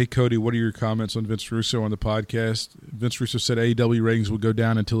hear, "Hey, Cody, what are your comments on Vince Russo on the podcast?" Vince Russo said AEW ratings will go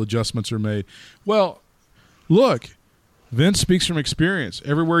down until adjustments are made. Well, look, Vince speaks from experience.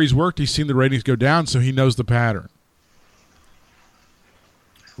 Everywhere he's worked, he's seen the ratings go down, so he knows the pattern.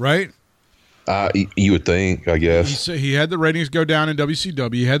 Right? You would think, I guess. He had the ratings go down in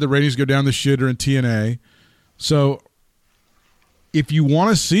WCW. He had the ratings go down the shitter in TNA. So if you want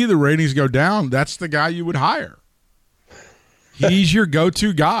to see the ratings go down, that's the guy you would hire. He's your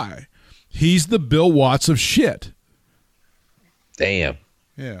go-to guy. He's the Bill Watts of shit. Damn.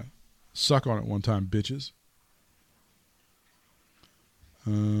 Yeah. Suck on it one time, bitches.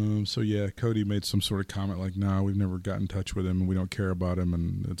 So yeah, Cody made some sort of comment like, "Nah, we've never got in touch with him, and we don't care about him,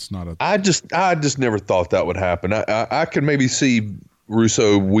 and it's not a." I just never thought that would happen. I could maybe see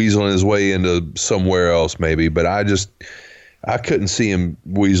Russo weaseling his way into somewhere else, maybe, but I couldn't see him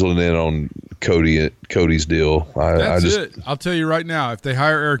weaseling in on Cody's deal. That's it. I'll tell you right now, if they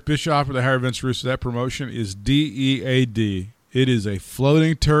hire Eric Bischoff or they hire Vince Russo, that promotion is DEAD. It is a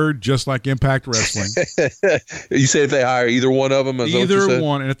floating turd, just like Impact Wrestling. You say if they hire either one of them, either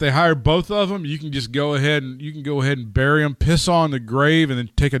one, and if they hire both of them, you can just go ahead and bury them, piss on the grave, and then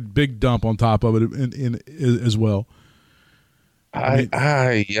take a big dump on top of it as well.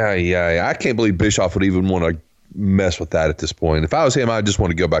 I can't believe Bischoff would even want to mess with that at this point. If I was him, I'd just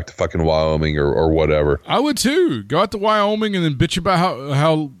want to go back to fucking Wyoming or whatever. I would too. Go out to Wyoming and then bitch about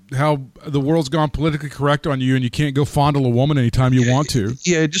how the world's gone politically correct on you and you can't go fondle a woman anytime you want to.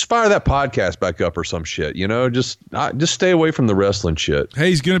 Yeah, just fire that podcast back up or some shit. You know, just stay away from the wrestling shit. Hey,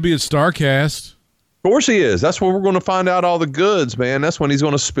 he's going to be at StarCast. Of course he is. That's where we're going to find out all the goods, man. That's when he's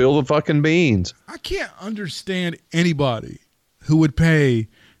going to spill the fucking beans. I can't understand anybody who would pay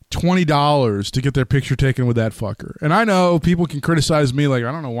 $20 to get their picture taken with that fucker. And I know people can criticize me like, I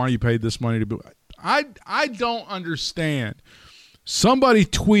don't know why you paid this money to be. I don't understand. Somebody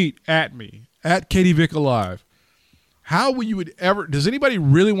tweet at me at Katie Vick Alive. How would you would ever? Does anybody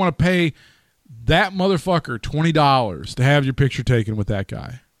really want to pay that motherfucker $20 to have your picture taken with that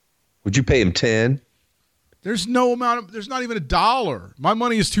guy? Would you pay him 10? There's no amount. There's not even $1. My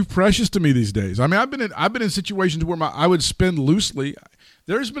money is too precious to me these days. I mean, I've been in situations where I would spend loosely.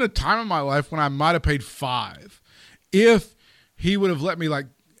 There's been a time in my life when I might have paid $5 if he would have let me like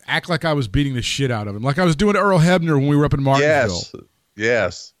act like I was beating the shit out of him, like I was doing to Earl Hebner when we were up in Martinsville.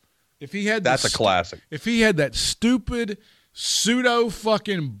 Yes. If he had that's a classic. If he had that stupid pseudo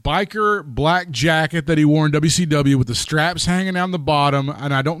fucking biker black jacket that he wore in WCW with the straps hanging down the bottom,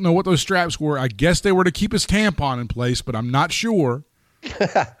 and I don't know what those straps were. I guess they were to keep his tampon in place, but I'm not sure.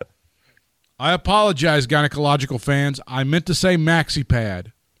 I apologize, gynecological fans. I meant to say maxi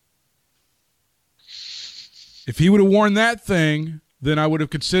pad. If he would have worn that thing, then I would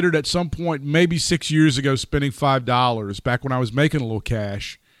have considered at some point, maybe 6 years ago, spending $5 back when I was making a little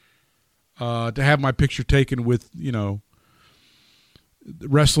cash to have my picture taken with,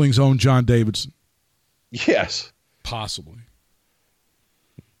 wrestling's own John Davidson. Yes. Possibly.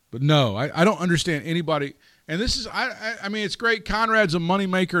 But no, I don't understand anybody. And this is, I mean, it's great. Conrad's a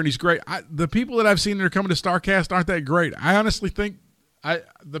moneymaker, and he's great. The people that I've seen that are coming to StarCast aren't that great. I honestly think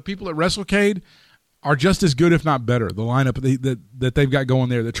the people at WrestleCade are just as good, if not better. The lineup that they've got going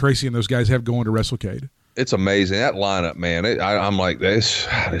there, that Tracy and those guys have going to WrestleCade. It's amazing. That lineup, man. I'm like, there's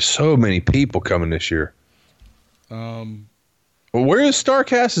so many people coming this year. Well, where is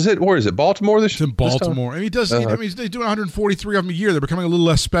StarCast? Where is it? Baltimore this year? It's in Baltimore. And he does. I mean, he's doing 143 of them a year. They're becoming a little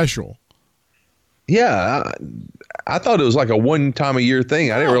less special. Yeah, I thought it was like a one-time-a-year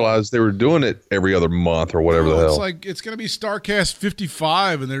thing. I didn't realize they were doing it every other month or whatever the hell. It's like it's going to be StarCast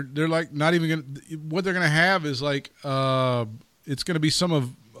 55, and they're like not even going to. What they're going to have is like it's going to be some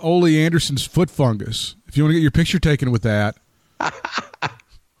of Ole Anderson's foot fungus. If you want to get your picture taken with that,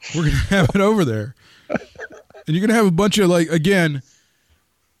 we're going to have it over there. And you're going to have a bunch of,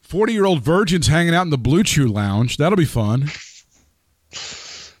 40-year-old virgins hanging out in the Blue Chew Lounge. That'll be fun.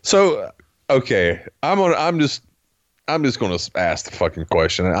 So, okay, I'm just going to ask the fucking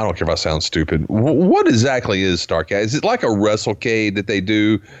question. I don't care if I sound stupid. What exactly is StarCast? Is it like a WrestleCade that they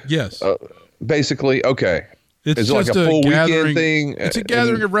do? Yes. Basically, okay. It's is it like a full weekend thing? It's a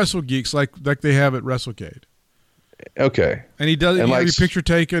gathering of Wrestle Geeks like they have at WrestleCade. Okay. And he does. You have your picture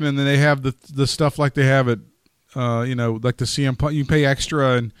taken, and then they have the stuff like they have at, like the CM Punk. You can pay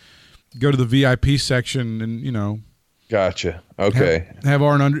extra and go to the VIP section, and Gotcha. Okay. Have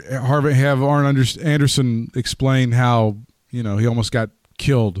Arn Anderson explain how he almost got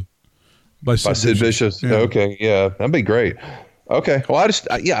killed by Sid Vicious. Yeah. Okay. Yeah, that'd be great. Okay. Well,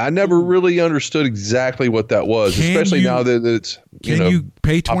 I never really understood exactly what that was, especially now that it's you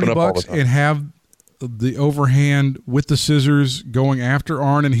pay $20 and have the overhand with the scissors going after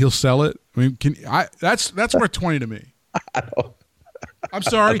Arn and he'll sell it? I mean, that's worth $20 to me. I'm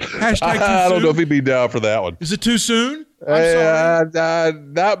sorry. Hashtag too soon. I don't know if he'd be down for that one. Is it too soon? I'm sorry.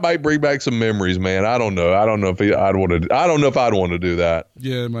 That might bring back some memories, man. I don't know. I don't know if I'd want to do that.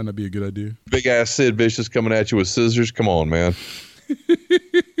 Yeah, it might not be a good idea. Big ass Sid Vicious coming at you with scissors. Come on, man.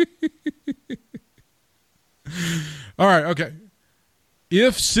 All right. Okay.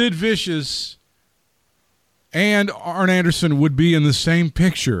 If Sid Vicious and Arn Anderson would be in the same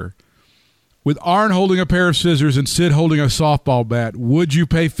picture, with Arn holding a pair of scissors and Sid holding a softball bat, would you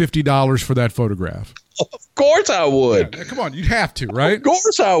pay $50 for that photograph? Of course I would. Yeah, come on, you'd have to, right? Of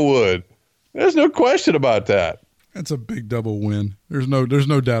course I would. There's no question about that. That's a big double win. There's no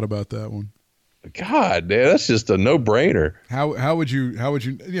doubt about that one. God, man, that's just a no-brainer. How would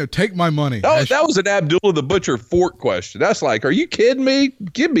you take my money? That was an Abdullah the Butcher fork question. That's like, are you kidding me?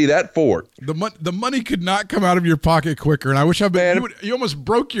 Give me that fork. The money could not come out of your pocket quicker, and I wish you almost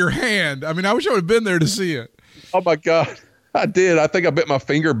broke your hand. I mean, I wish I would have been there to see it. Oh my God, I did. I think I bit my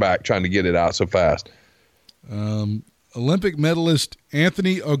finger back trying to get it out so fast. Olympic medalist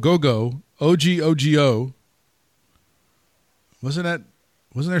Anthony Ogogo, OGO. Wasn't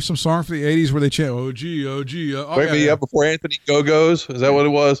there some song for the 80s where they chant OG? Wake me up before Anthony Go-Go's? Is that what it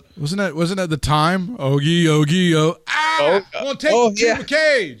was? Wasn't that the time? OG. Ah! Well, take you to a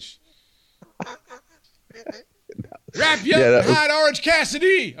cage. Wrap you up in hot Orange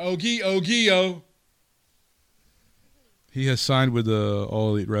Cassidy. OG. He has signed with All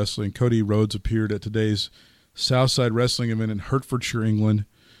Elite Wrestling. Cody Rhodes appeared at today's Southside Wrestling event in Hertfordshire, England.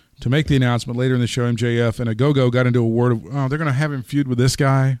 To make the announcement later in the show, MJF and Ogogo got into a word of, they're going to have him feud with this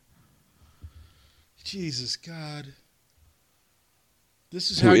guy. Jesus God.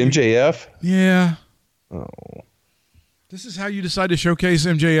 This is how MJF? Yeah. Oh. This is how you decide to showcase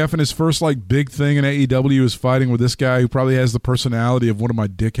MJF, and his first big thing in AEW is fighting with this guy who probably has the personality of one of my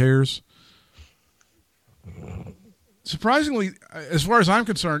dick hairs. Surprisingly, as far as I'm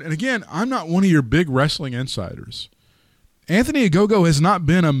concerned, and again, I'm not one of your big wrestling insiders, Anthony Ogogo has not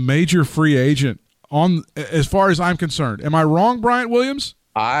been a major free agent as far as I'm concerned. Am I wrong, Bryant Williams?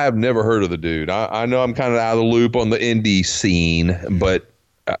 I have never heard of the dude. I know I'm kind of out of the loop on the indie scene, but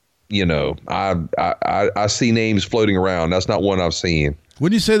I see names floating around. That's not one I've seen.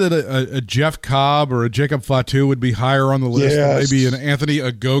 Wouldn't you say that a Jeff Cobb or a Jacob Fatu would be higher on the list than maybe an Anthony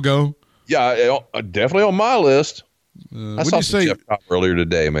Ogogo? Yeah, definitely on my list. I saw Jeff Cobb earlier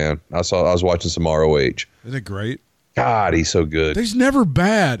today, man. I was watching some ROH. Isn't it great? God, he's so good. He's never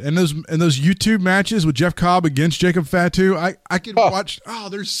bad. And those YouTube matches with Jeff Cobb against Jacob Fatu, I could watch. Oh,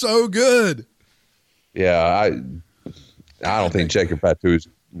 they're so good. Yeah, I don't think Jacob Fatu is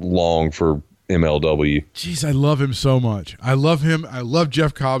long for MLW. Jeez, I love him so much. I love him. I love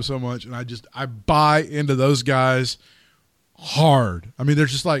Jeff Cobb so much, and I buy into those guys hard. I mean,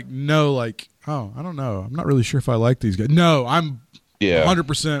 there's just like no, like, oh, I don't know. I'm not really sure if I like these guys. No, I'm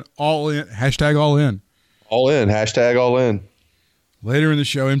 100% all in. Hashtag all in. All in. Hashtag all in. Later in the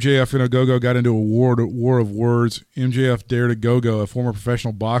show, MJF and Ogogo got into a war of words. MJF dared Ogogo, a former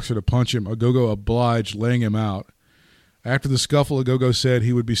professional boxer, to punch him. Ogogo obliged, laying him out. After the scuffle, Ogogo said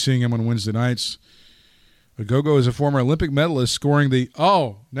he would be seeing him on Wednesday nights. Ogogo is a former Olympic medalist, scoring the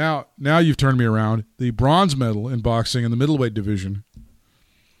now you've turned me around, the bronze medal in boxing in the middleweight division.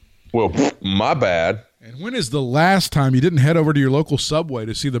 Well, my bad. And when is the last time you didn't head over to your local Subway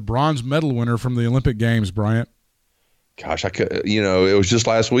to see the bronze medal winner from the Olympic Games, Bryant? Gosh, it was just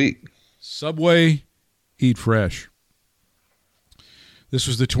last week. Subway, eat fresh. This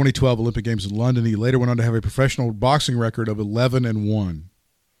was the 2012 Olympic Games in London. He later went on to have a professional boxing record of 11-1.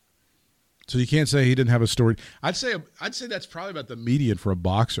 So you can't say he didn't have a story. I'd say that's probably about the median for a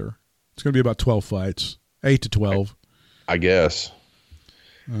boxer. It's going to be about 12 fights, 8 to 12. I guess.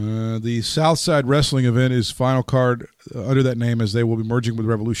 The Southside Wrestling event is final card under that name, as they will be merging with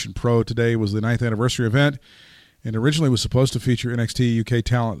Revolution Pro. Today was the 9th anniversary event, and originally was supposed to feature NXT UK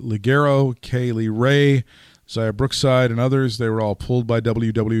talent Ligero, Kaylee Ray, Zaya Brookside, and others. They were all pulled by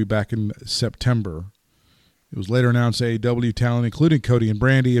WWE back in September. It was later announced AEW talent, including Cody and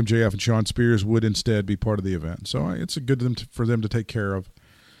Brandy, MJF, and Shawn Spears, would instead be part of the event. So it's good for them to take care of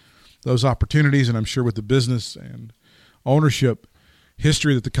those opportunities, and I'm sure with the business and ownership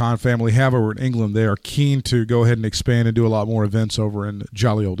history that the Khan family have over in England, they are keen to go ahead and expand and do a lot more events over in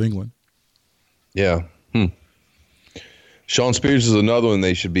jolly old England. Yeah. Shawn Spears is another one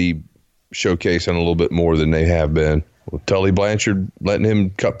they should be showcasing a little bit more than they have been. With Tully Blanchard letting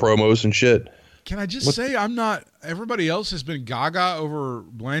him cut promos and shit. Can I just say everybody else has been gaga over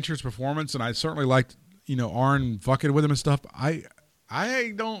Blanchard's performance, and I certainly liked, Arn fucking with him and stuff. I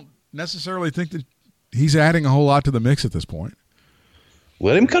don't necessarily think that he's adding a whole lot to the mix at this point.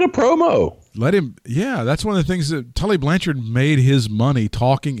 Let him cut a promo. That's one of the things that Tully Blanchard made his money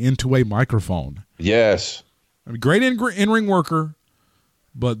talking into a microphone. Yes. I mean, great in-ring worker,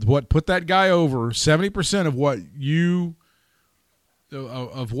 but what put that guy over, 70% of what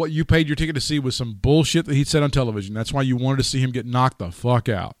you paid your ticket to see was some bullshit that he said on television. That's why you wanted to see him get knocked the fuck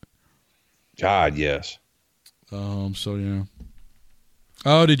out. God, yes. So, yeah.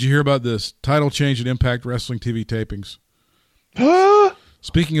 Oh, did you hear about this? Title change at Impact Wrestling TV tapings.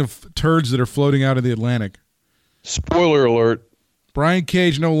 Speaking of turds that are floating out in the Atlantic. Spoiler alert. Brian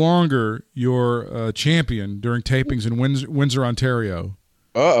Cage no longer your champion during tapings in Windsor, Ontario.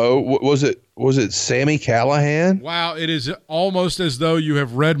 Uh-oh. Was it Sami Callihan? Wow, it is almost as though you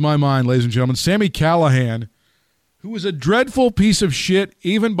have read my mind, ladies and gentlemen. Sami Callihan, who was a dreadful piece of shit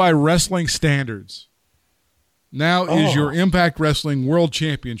even by wrestling standards, now is your Impact Wrestling World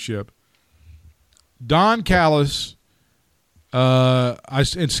Championship. Don Callis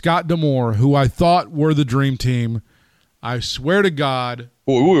and Scott D'Amore, who I thought were the dream team. I swear to God.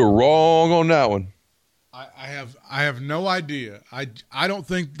 Boy, we were wrong on that one. I have no idea. I don't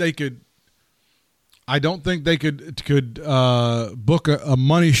think they could. I don't think they could book a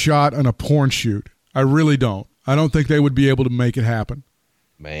money shot on a porn shoot. I really don't. I don't think they would be able to make it happen.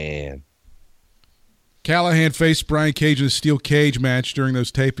 Man. Callahan faced Brian Cage in a steel cage match during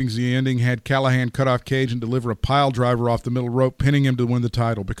those tapings. The ending had Callahan cut off Cage and deliver a pile driver off the middle rope, pinning him to win the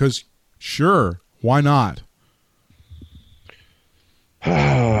title. Because, sure, why not?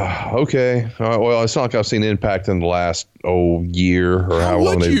 Okay. Well, it's not like I've seen Impact in the last year or how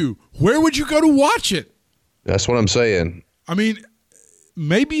long. Would you? Where would you go to watch it? That's what I'm saying. I mean,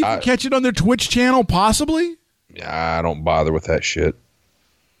 maybe you can catch it on their Twitch channel, possibly? I don't bother with that shit.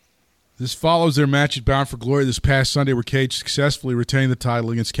 This follows their match at Bound for Glory this past Sunday, where Cage successfully retained the title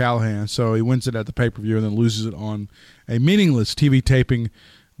against Callahan. So he wins it at the pay-per-view and then loses it on a meaningless TV taping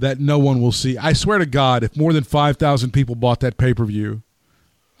that no one will see. I swear to God, if more than 5,000 people bought that pay-per-view,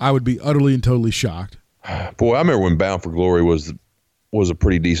 I would be utterly and totally shocked. Boy, I remember when Bound for Glory was a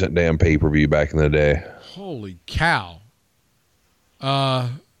pretty decent damn pay-per-view back in the day. Holy cow.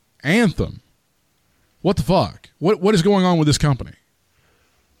 Anthem. What the fuck? What is going on with this company?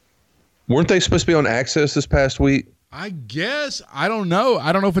 Weren't they supposed to be on Access this past week? I guess. I don't know.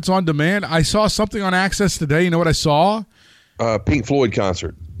 I don't know if it's on demand. I saw something on Access today. You know what I saw? Pink Floyd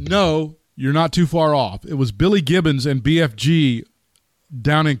concert. No, you're not too far off. It was Billy Gibbons and BFG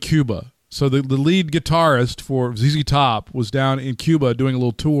down in Cuba. So the lead guitarist for ZZ Top was down in Cuba doing a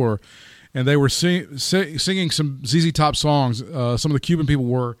little tour, and they were singing some ZZ Top songs. Some of the Cuban people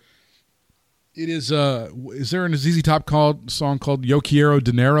were. It is there an ZZ Top song called Yo Quiero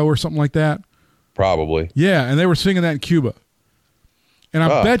Dinero or something like that? Probably. Yeah, and they were singing that in Cuba. And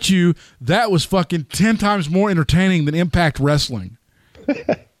I bet you that was fucking 10 times more entertaining than Impact Wrestling.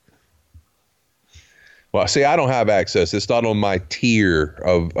 Well, see, I don't have access. It's not on my tier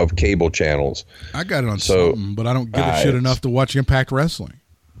of cable channels. I got it on something, but I don't give a shit enough to watch Impact Wrestling.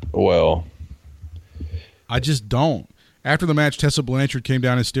 Well, I just don't. After the match, Tessa Blanchard came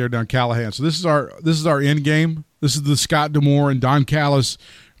down and stared down Callahan. So this is our end game. This is the Scott D'Amore and Don Callis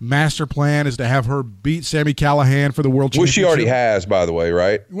master plan, is to have her beat Sami Callihan for the world championship. Which she already has, by the way,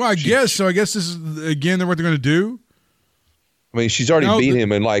 right? Well, I guess so. I guess this is again what they're going to do. I mean, she's already beat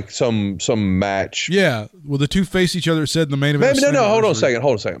him in like some match. Yeah. Well, the two face each other. Said in the main event. No. Hold on a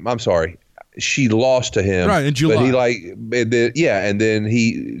second. I'm sorry. She lost to him, right, in July. But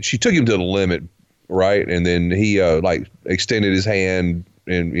she took him to the limit, right? And then he extended his hand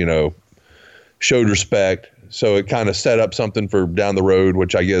and showed respect. So it kind of set up something for down the road,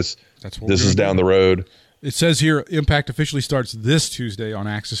 which I guess this is down the road. It says here, Impact officially starts this Tuesday on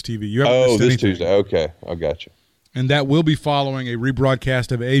Access TV. You haven't missed this anything. Tuesday. Okay, I got you. And that will be following a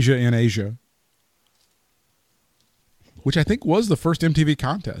rebroadcast of Asia in Asia, which I think was the first MTV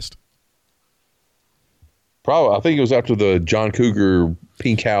contest. Probably. I think it was after the John Cougar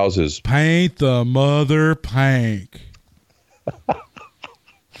Pink Houses. Paint the mother pink.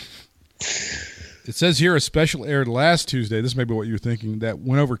 It says here a special aired last Tuesday. This may be what you're thinking. That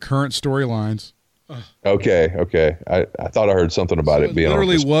went over current storylines. Okay. I thought I heard something about it being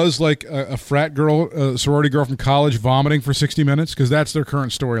literally was like a frat girl, a sorority girl from college vomiting for 60 minutes because that's their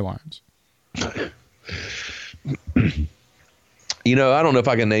current storylines. I don't know if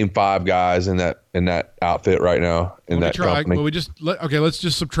I can name 5 guys in that outfit right now company. Well, let's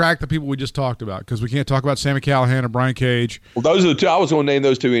just subtract the people we just talked about because we can't talk about Sami Callihan or Brian Cage. Well, those are the 2. I was going to name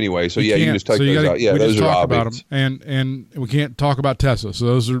those 2 anyway. So you can just take those out. Yeah, those are obvious. And we can't talk about Tessa.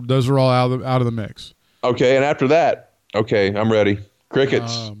 So those are all out of the mix. Okay, and after that, okay, I'm ready.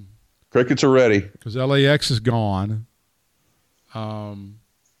 Crickets. Crickets are ready because LAX is gone.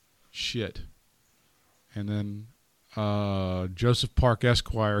 Shit, and then. Joseph Park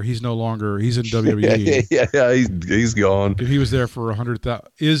Esquire. He's no longer. He's in WWE. yeah. He's gone. He was there for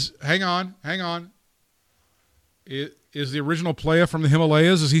 100,000. Hang on. Is the original player from the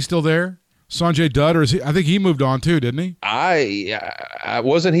Himalayas? Is he still there? Sanjay Dutt, or is he? I think he moved on too, didn't he? I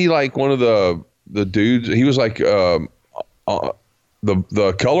wasn't he like one of the dudes? He was like the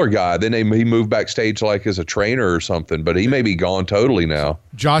color guy. Then he moved backstage like as a trainer or something. But he may be gone totally now.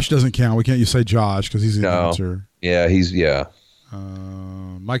 Josh doesn't count. We can't say Josh because he's the announcer. Yeah,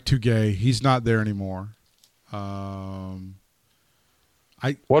 Mike Tugay, he's not there anymore. What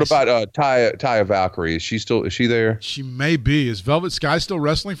about Taya Valkyrie? Is she there? She may be. Is Velvet Sky still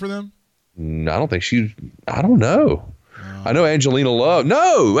wrestling for them? No, I don't think I don't know. I know Angelina Love.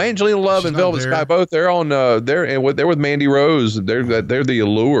 No, Angelina Love and Velvet Sky both. They're on. They're with Mandy Rose. They're the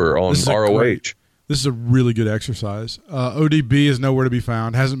Allure on ROH. This is a really good exercise. ODB is nowhere to be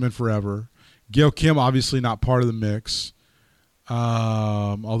found. Hasn't been forever. Gail Kim obviously not part of the mix.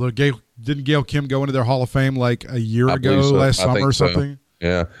 Although didn't Gail Kim go into their Hall of Fame like a year ago, last summer or something? So.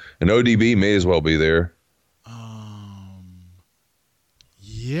 Yeah, and ODB may as well be there.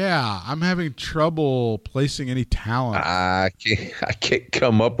 Yeah, I'm having trouble placing any talent. I can't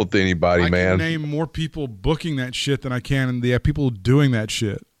come up with anybody, man. I can name more people booking that shit than I can the people doing that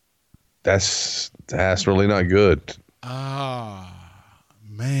shit. That's really not good.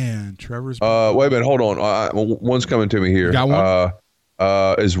 Man, Trevor's. Wait a minute, hold on. One's coming to me here. You got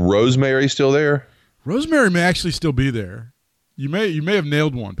one? Is Rosemary still there? Rosemary may actually still be there. You may have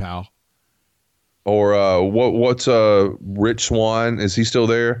nailed one, pal. Or what's Rich Swann? Is he still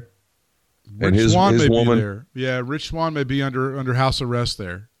there? And his Swann may woman be there. Yeah, Rich Swann may be under house arrest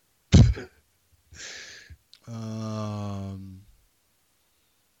there.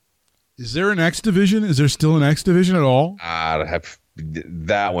 Is there an X division? Is there still an X division at all? I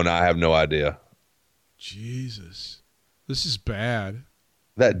have no idea. Jesus, this is bad.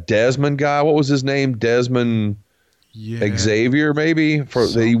 That Desmond guy, what was his name? Desmond Xavier, maybe.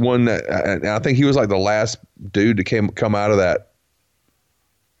 He won that. I think he was like the last dude to come out of that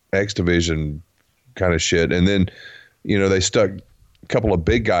X division kind of shit. And then, they stuck a couple of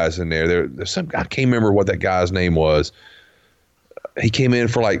big guys in there. There's some, I can't remember what that guy's name was. He came in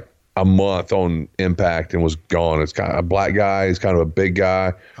for like a month on Impact and was gone. It's kind of a black guy. He's kind of a big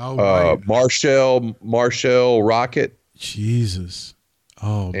guy. Oh, right. Marshall Rocket. Jesus.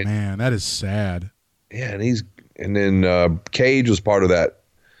 Oh, man, that is sad. Yeah, and then Cage was part of that,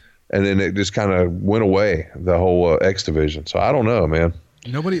 and then it just kind of went away, the whole X division. So I don't know, man.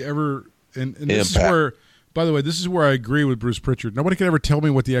 Nobody ever And this is Impact. where, by the way, this is where I agree with Bruce Pritchard. Nobody could ever tell me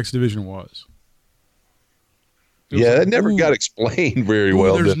what the X Division was. It was Yeah, like, it never ooh, got explained very ooh,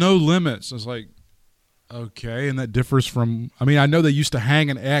 well. There's did it? no limits. It's like, okay, and that differs from. I mean, I know they used to hang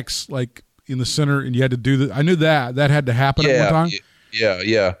an X like in the center, and you had to do that. I knew that had to happen at one time,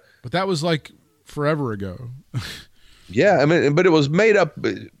 Yeah. but that was like forever ago. Yeah, I mean, but it was made up.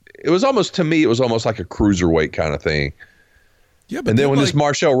 It was almost, to me, it was almost like a cruiserweight kind of thing. Yeah, but And then when like, this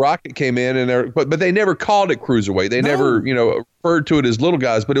Marshall Rocket came in, and but they never called it cruiserweight. They never, referred to it as little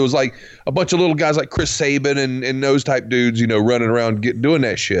guys. But it was like a bunch of little guys like Chris Sabin and those type dudes, running around doing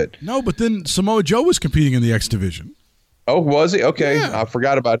that shit. no, but then Samoa Joe was competing in the X Division. Oh, was he? Okay, Yeah. I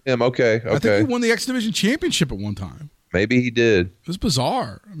forgot about him. Okay. I think he won the X Division championship at one time. Maybe he did. It was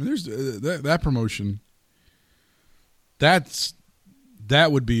bizarre. I mean, there's that promotion. That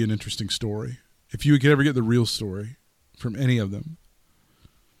would be an interesting story if you could ever get the real story from any of them.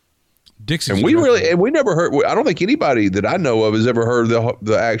 Dixie, And we never heard. I don't think anybody that I know of has ever heard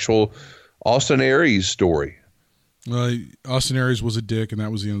the actual Austin Aries story. Austin Aries was a dick, and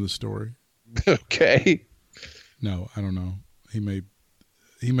that was the end of the story. Okay. No, I don't know. He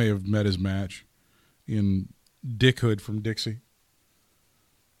may have met his match in Dickhood from Dixie.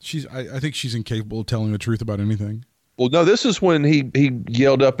 I think she's incapable of telling the truth about anything. Well, no, this is when he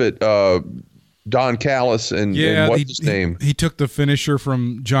yelled up at Don Callis and what's his name? He took the finisher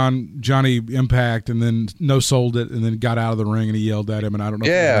from Johnny Impact and then no-sold it and then got out of the ring and he yelled at him, and I don't know.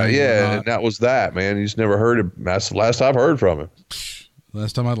 Yeah, and that was that, man. He's never heard him. That's the last I've heard from him.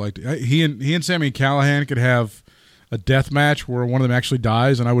 Last time I'd like to. He and Sammy Callahan could have a death match where one of them actually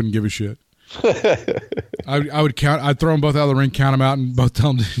dies, and I wouldn't give a shit. I would count. I'd throw them both out of the ring, count them out, and both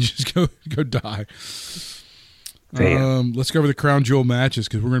tell them to just go die. Damn. Let's go over the crown jewel matches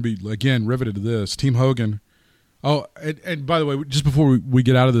because we're going to be again riveted to this. Team Hogan. Oh, and by the way, just before we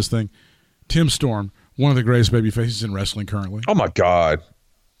get out of this thing, Tim Storm, one of the greatest baby faces in wrestling currently. Oh my God,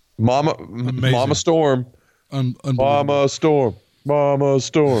 Mama Storm, Mama Storm, Mama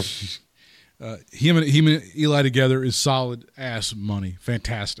Storm. Him and Eli together is solid ass money.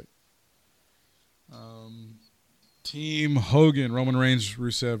 Fantastic. Team Hogan, Roman Reigns,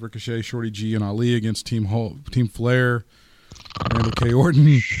 Rusev, Ricochet, Shorty G, and Ali against Team Flair, Randall K.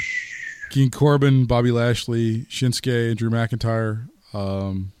 Orton, King Corbin, Bobby Lashley, Shinsuke, and Drew McIntyre.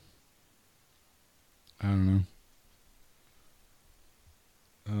 I don't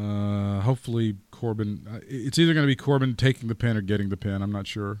know. Hopefully Corbin. It's either going to be Corbin taking the pin or getting the pin. I'm not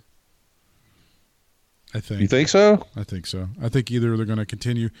sure. I think. You think so? I think so. I think either they're going to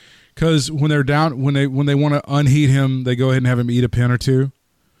continue because when they're down, when they want to unheat him, they go ahead and have him eat a pin or two.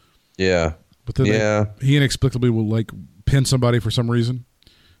 Yeah. But then he inexplicably will like pin somebody for some reason.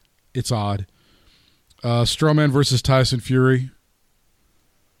 It's odd. Strowman versus Tyson Fury.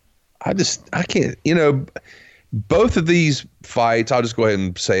 I can't. Both of these fights, I'll just go ahead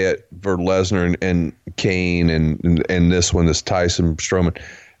and say it for Lesnar and Kane and this one, this Tyson Strowman.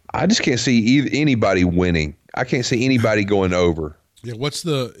 I just can't see anybody winning. I can't see anybody going over. Yeah,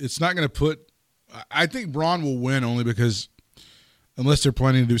 it's not going to put – I think Braun will win only because unless they're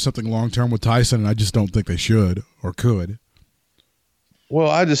planning to do something long-term with Tyson, and I just don't think they should or could. Well,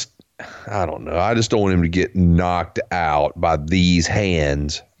 I don't know. I just don't want him to get knocked out by these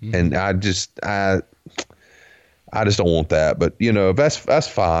hands. Mm-hmm. And I just don't want that. But, that's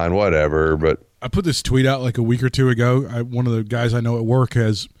fine, whatever. But I put this tweet out like a week or two ago. One of the guys I know at work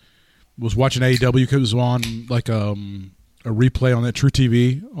was watching AEW because it was on like a replay on that True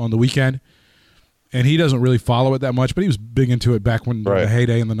TV on the weekend, and he doesn't really follow it that much, but he was big into it back when the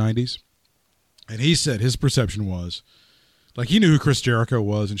heyday in the 90s. And he said his perception was like he knew who Chris Jericho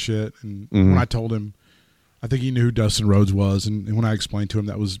was and shit. And when I told him, I think he knew who Dustin Rhodes was, and when I explained to him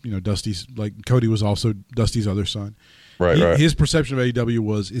that was Dusty's, like Cody was also Dusty's other son. Right. His perception of AEW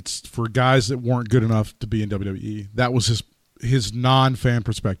was it's for guys that weren't good enough to be in WWE. That was his non-fan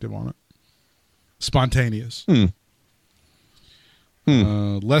perspective on it. Spontaneous.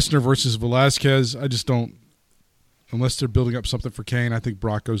 Lesnar versus Velasquez. I just don't. Unless they're building up something for Kane, I think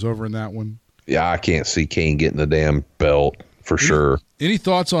Brock goes over in that one. Yeah, I can't see Kane getting the damn belt for sure. Any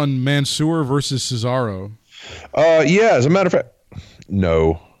thoughts on Mansoor versus Cesaro? Yeah, as a matter of fact,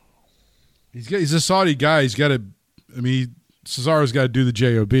 no. He's a Saudi guy. He's got to. I mean, Cesaro's got to do the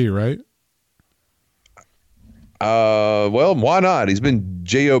JOB, right? Well, why not? He's been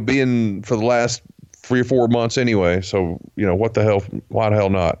JOBing for the last 3 or 4 months anyway. So, what the hell? Why the hell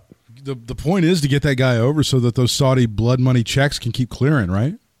not? The point is to get that guy over so that those Saudi blood money checks can keep clearing,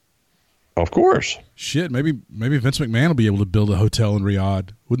 right? Of course. Shit, maybe Vince McMahon will be able to build a hotel in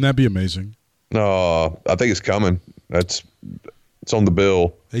Riyadh. Wouldn't that be amazing? No, I think it's coming. It's on the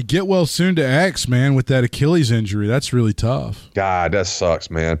bill. They get well soon to X, man, with that Achilles injury. That's really tough. God, that sucks,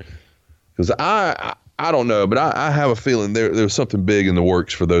 man. Because I don't know, but I have a feeling there's something big in the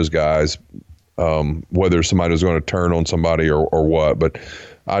works for those guys, whether somebody was going to turn on somebody or what. But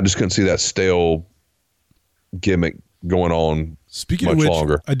I just couldn't see that stale gimmick going on Speaking much of which,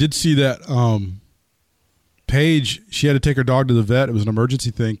 longer. I did see that Paige, she had to take her dog to the vet. It was an emergency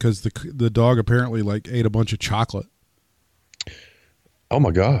thing because the dog apparently like ate a bunch of chocolate. Oh,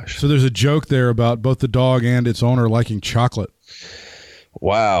 my gosh. So there's a joke there about both the dog and its owner liking chocolate.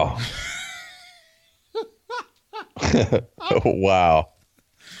 Wow. Wow.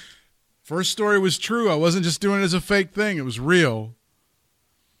 First story was true. I wasn't just doing it as a fake thing. It was real.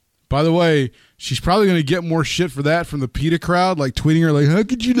 By the way, she's probably going to get more shit for that from the PETA crowd, like tweeting her like, how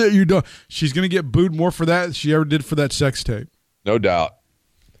could you let your dog? She's going to get booed more for that than she ever did for that sex tape. No doubt.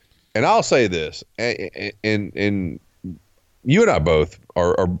 And I'll say this, and you and I both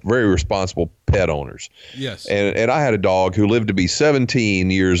are very responsible pet owners. Yes. And I had a dog who lived to be 17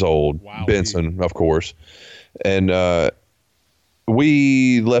 years old, Wow. Benson, of course. And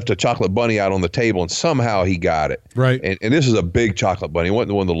we left a chocolate bunny out on the table, and somehow he got it. Right. And this is a big chocolate bunny. It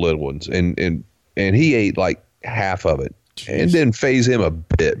wasn't one of the little ones. And he ate like half of it. Jeez. It didn't faze him a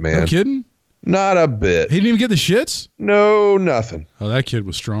bit, man. No kidding? Not a bit. He didn't even get the shits? No, nothing. Oh, that kid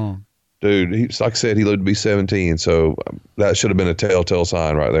was strong. Dude, like I said, he lived to be 17, so that should have been a telltale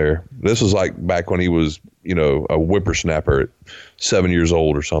sign right there. This was like back when he was, a whippersnapper at 7 years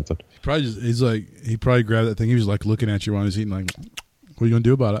old or something. He probably grabbed that thing. He was like looking at you while he's eating, like, what are you gonna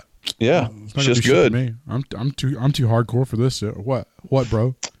do about it? Yeah, It's it's not gonna just be shit good. for me. I'm too hardcore for this. What,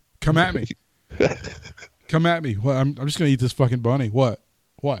 bro? Come at me. Come at me. What? I'm just gonna eat this fucking bunny. What?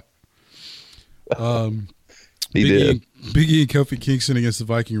 He did. Big E and Kofi Kingston against the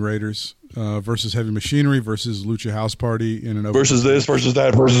Viking Raiders versus Heavy Machinery versus Lucha House Party in an over. Versus this, versus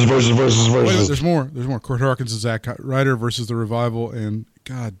that, versus. Wait, there's more. There's more. Kurt Hawkins and Zack Ryder versus the Revival, and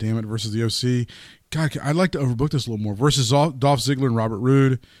God damn it, versus the OC. God, I'd like to overbook this a little more. Versus Dolph Ziggler and Robert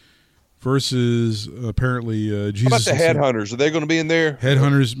Roode versus apparently Jesus. How about the Headhunters? Are they going to be in there?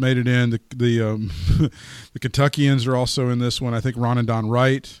 Headhunters made it in. The the Kentuckians are also in this one. I think Ron and Don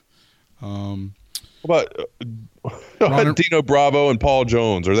Wright. What about Dino Bravo and Paul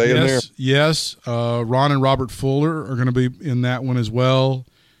Jones? Are they in there? Yes. Ron and Robert Fuller are going to be in that one as well.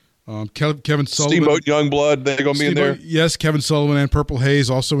 Kevin Sullivan. Steamboat Youngblood, they're going to be in there? Yes, Kevin Sullivan and Purple Haze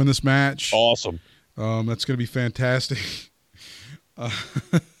also in this match. Awesome. That's going to be fantastic. What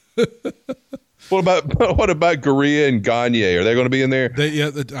about Gorilla and Gagne? Are they going to be in there?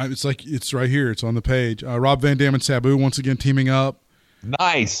 It's right here. It's on the page. Rob Van Dam and Sabu once again teaming up.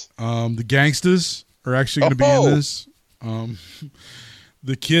 Nice. The Gangstas are actually going to be in this.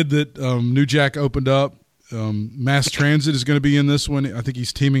 The kid that New Jack opened up, Mass Transit, is going to be in this one. I think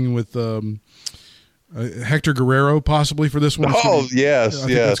he's teaming with Hector Guerrero possibly for this one. Yes. I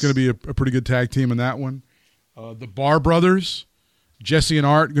think it's going to be a pretty good tag team in that one. The Bar Brothers, Jesse and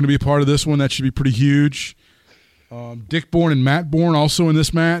Art, going to be a part of this one. That should be pretty huge. Dick Bourne and Matt Bourne also in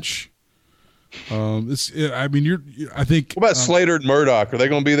this match. I think. What about Slater and Murdoch? Are they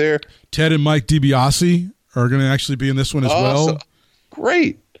going to be there? Ted and Mike DiBiase are going to actually be in this one as well.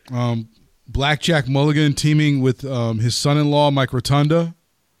 Great. Blackjack Mulligan teaming with his son-in-law Mike Rotunda.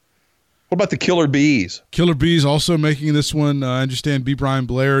 What about the Killer Bees? Killer Bees also making this one. I understand B. Brian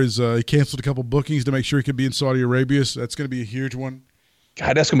Blair he canceled a couple bookings to make sure he could be in Saudi Arabia. So that's going to be a huge one.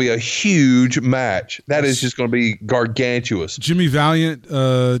 God, that's going to be a huge match. That is just going to be gargantuous. Jimmy Valiant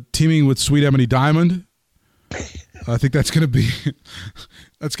teaming with Sweet Ebony Diamond. I think that's going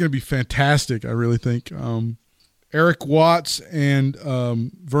to be fantastic. I really think. Eric Watts and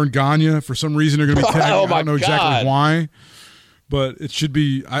Vern Gagne for some reason are going to be tagging. I don't know exactly why, but it should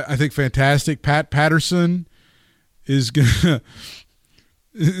be. I think fantastic. Pat Patterson is going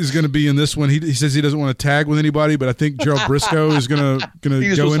to be in this one. He says he doesn't want to tag with anybody, but I think Gerald Briscoe is going to go in.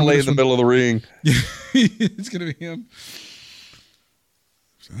 He's supposed to lay in the middle of the ring. Yeah, it's going to be him.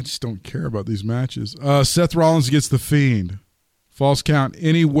 I just don't care about these matches. Seth Rollins gets the Fiend. False count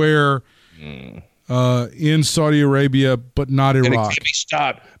anywhere in Saudi Arabia, but not Iraq. And it can't be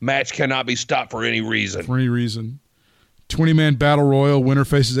stopped. Match cannot be stopped for any reason. 20-man Battle Royal. Winner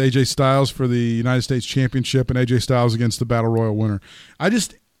faces AJ Styles for the United States Championship, and AJ Styles against the Battle Royal winner. I'm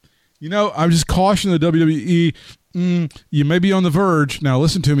just cautioning the WWE. You may be on the verge. Now,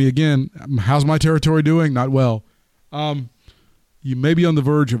 listen to me again. How's my territory doing? Not well. You may be on the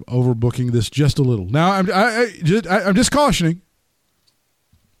verge of overbooking this just a little. Now, I'm just cautioning.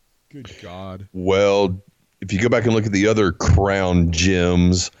 Good God. Well, if you go back and look at the other Crown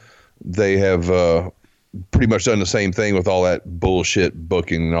Gems, they have pretty much done the same thing with all that bullshit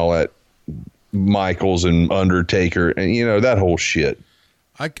booking and all that Michaels and Undertaker and that whole shit.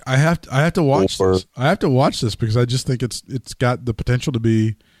 I have to watch this. I have to watch this because I just think it's got the potential to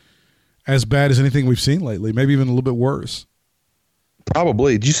be as bad as anything we've seen lately, maybe even a little bit worse.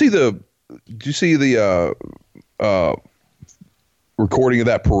 Probably. Did you see the recording of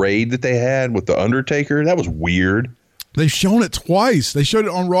that parade that they had with the Undertaker? That was weird. They've shown it twice. They showed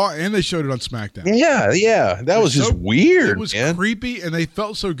it on Raw and they showed it on SmackDown. Yeah. That was just weird. It was creepy, and they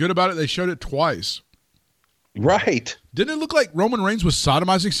felt so good about it. They showed it twice. Right. Didn't it look like Roman Reigns was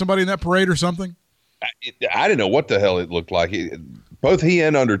sodomizing somebody in that parade or something? I didn't know what the hell it looked like. Both he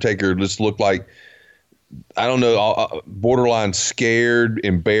and Undertaker just looked like, I don't know, borderline scared,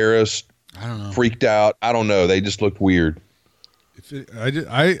 embarrassed, I don't know, freaked out. I don't know. They just looked weird.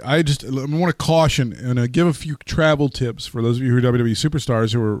 I just want to caution and give a few travel tips for those of you who are WWE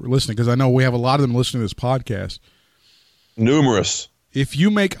superstars who are listening, because I know we have a lot of them listening to this podcast. Numerous. If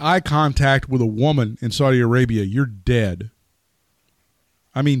you make eye contact with a woman in Saudi Arabia, you're dead.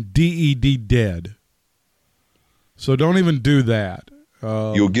 I mean, DED, dead. So don't even do that.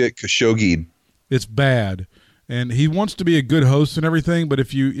 You'll get Khashoggi'd. It's bad. And he wants to be a good host and everything, but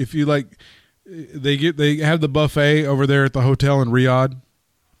if you like, they have the buffet over there at the hotel in Riyadh.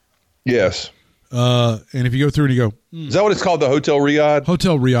 Yes. And if you go through and you go, is that what it's called, the Hotel Riyadh?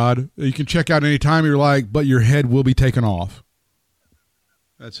 Hotel Riyadh. You can check out any time you're like, but your head will be taken off.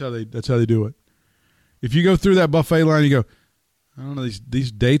 That's how they do it. If you go through that buffet line, you go, I don't know,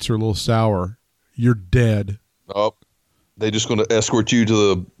 these dates are a little sour. You're dead. Oh, they're just going to escort you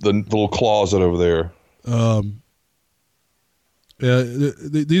to the little closet over there.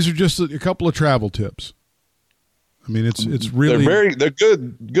 These are just a couple of travel tips. I mean, it's really they're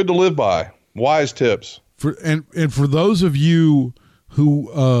good to live by. Wise tips. For those of you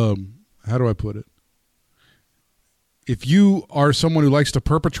who how do I put it? If you are someone who likes to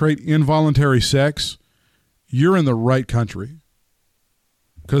perpetrate involuntary sex, you're in the right country.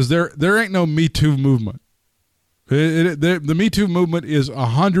 Because there ain't no Me Too movement. The Me Too movement is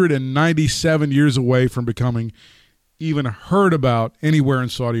 197 years away from becoming even heard about anywhere in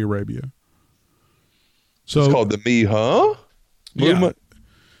Saudi Arabia. So it's called the Me Huh movement. Yeah.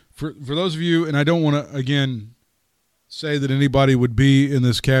 For those of you, and I don't want to again say that anybody would be in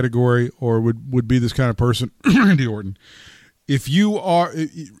this category or would be this kind of person, Randy Orton. If you are,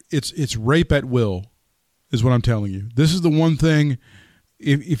 it's rape at will, is what I'm telling you. This is the one thing.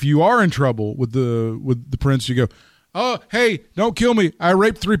 If you are in trouble with the prince, you go, oh, hey, don't kill me. I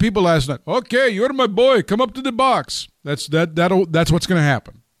raped 3 people last night. Okay, you're my boy. Come up to the box. That's what's going to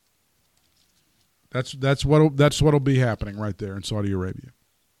happen. That's what'll be happening right there in Saudi Arabia.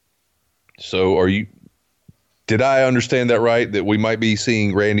 So did I understand that right? That we might be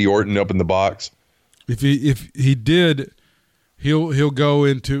seeing Randy Orton up in the box? If he did, he'll go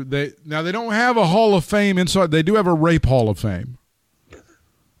into they don't have a Hall of Fame inside. They do have a rape Hall of Fame.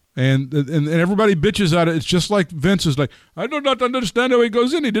 And everybody bitches at it. It's just like Vince is like, I do not understand how he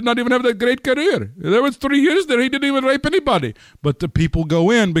goes in. He did not even have that great career. There was 3 years there. He didn't even rape anybody. But the people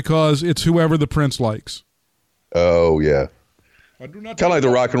go in because it's whoever the prince likes. Oh, yeah. Kind of like the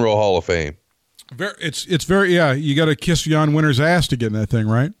Rock and Roll Hall of Fame. It's very, yeah, you got to kiss Jan Winter's ass to get in that thing,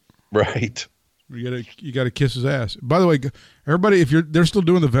 right? Right. You got to kiss his ass. By the way, everybody, if they're still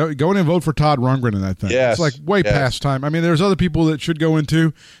doing the vote, go in and vote for Todd Rundgren in that thing. Yes. It's like way past time. I mean, there's other people that should go in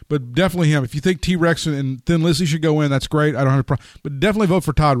too, but definitely him. If you think T-Rex and Thin Lizzy should go in, that's great. I don't have a problem. But definitely vote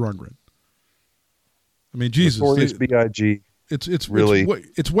for Todd Rundgren. I mean, Jesus. Notorious B.I.G. It's really,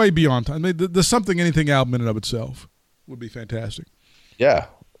 it's way beyond time. I mean, the Something Anything album in and of itself would be fantastic. Yeah.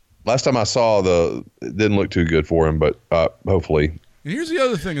 Last time I saw it didn't look too good for him, but hopefully. And here's the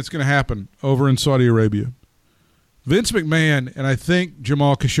other thing that's going to happen over in Saudi Arabia. Vince McMahon and I think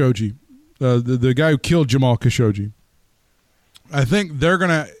Jamal Khashoggi, the guy who killed Jamal Khashoggi, I think they're going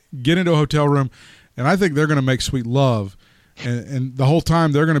to get into a hotel room, and I think they're going to make sweet love. And the whole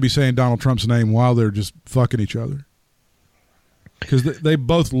time they're going to be saying Donald Trump's name while they're just fucking each other. Because they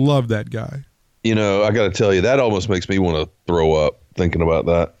both love that guy. I got to tell you, that almost makes me want to throw up thinking about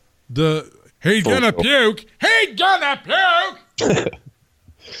that. He's gonna puke. He's gonna puke.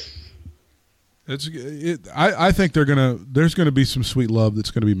 I think there's gonna be some sweet love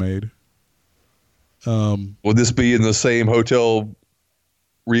that's gonna be made. Will this be in the same Hotel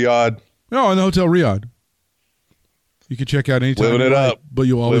Riyadh? No, in the Hotel Riyadh. You can check out anytime. Living it up, but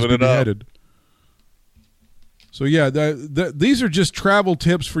you'll always be beheaded. So yeah, these are just travel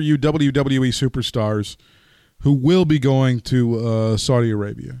tips for you WWE superstars who will be going to Saudi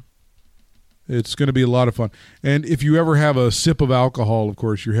Arabia. It's going to be a lot of fun. And if you ever have a sip of alcohol, of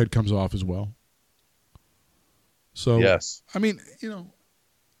course, your head comes off as well. So, yes. I mean,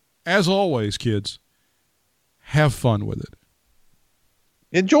 as always, kids, have fun with it.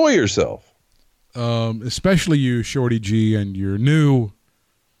 Enjoy yourself. Especially you, Shorty G, and your new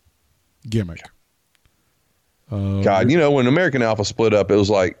gimmick. God, when American Alpha split up, it was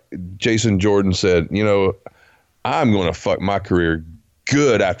like Jason Jordan said, I'm going to fuck my career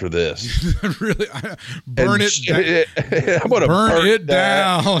good after this. Really? Burn it down. I'm going to burn it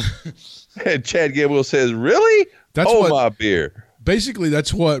down. And Chad Gable says, really? Hold my beer. Basically,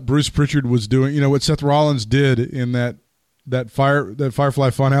 that's what Bruce Pritchard was doing. You know what Seth Rollins did in that Firefly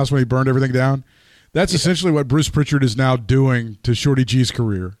Funhouse when he burned everything down? That's essentially what Bruce Pritchard is now doing to Shorty G's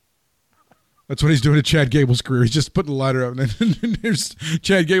career. That's what he's doing to Chad Gable's career. He's just putting the lighter up, and then there's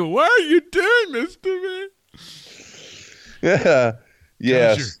Chad Gable. Why are you doing this to me? Yeah.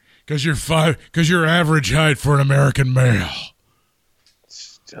 Yes. Because you're average height for an American male.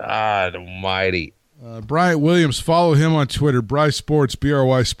 God almighty. Bryant Williams, follow him on Twitter, Bry Sports,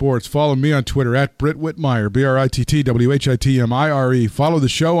 BRY Sports. Follow me on Twitter at Britt Whitmire, BRITTWHITMIRE. Follow the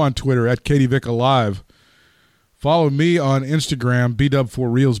show on Twitter at Katie Vick Alive. Follow me on Instagram,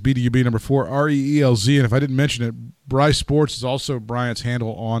 BW4Reels, BDUB number 4, REELZ. And if I didn't mention it, Bry Sports is also Bryant's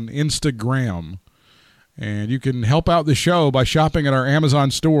handle on Instagram. And you can help out the show by shopping at our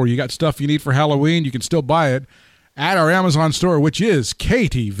Amazon store. You got stuff you need for Halloween, you can still buy it at our Amazon store, which is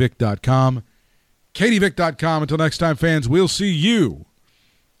katievick.com. katievick.com. Until next time, fans, we'll see you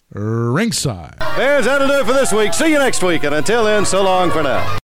ringside. Bears, that'll do it for this week. See you next week. And until then, so long for now.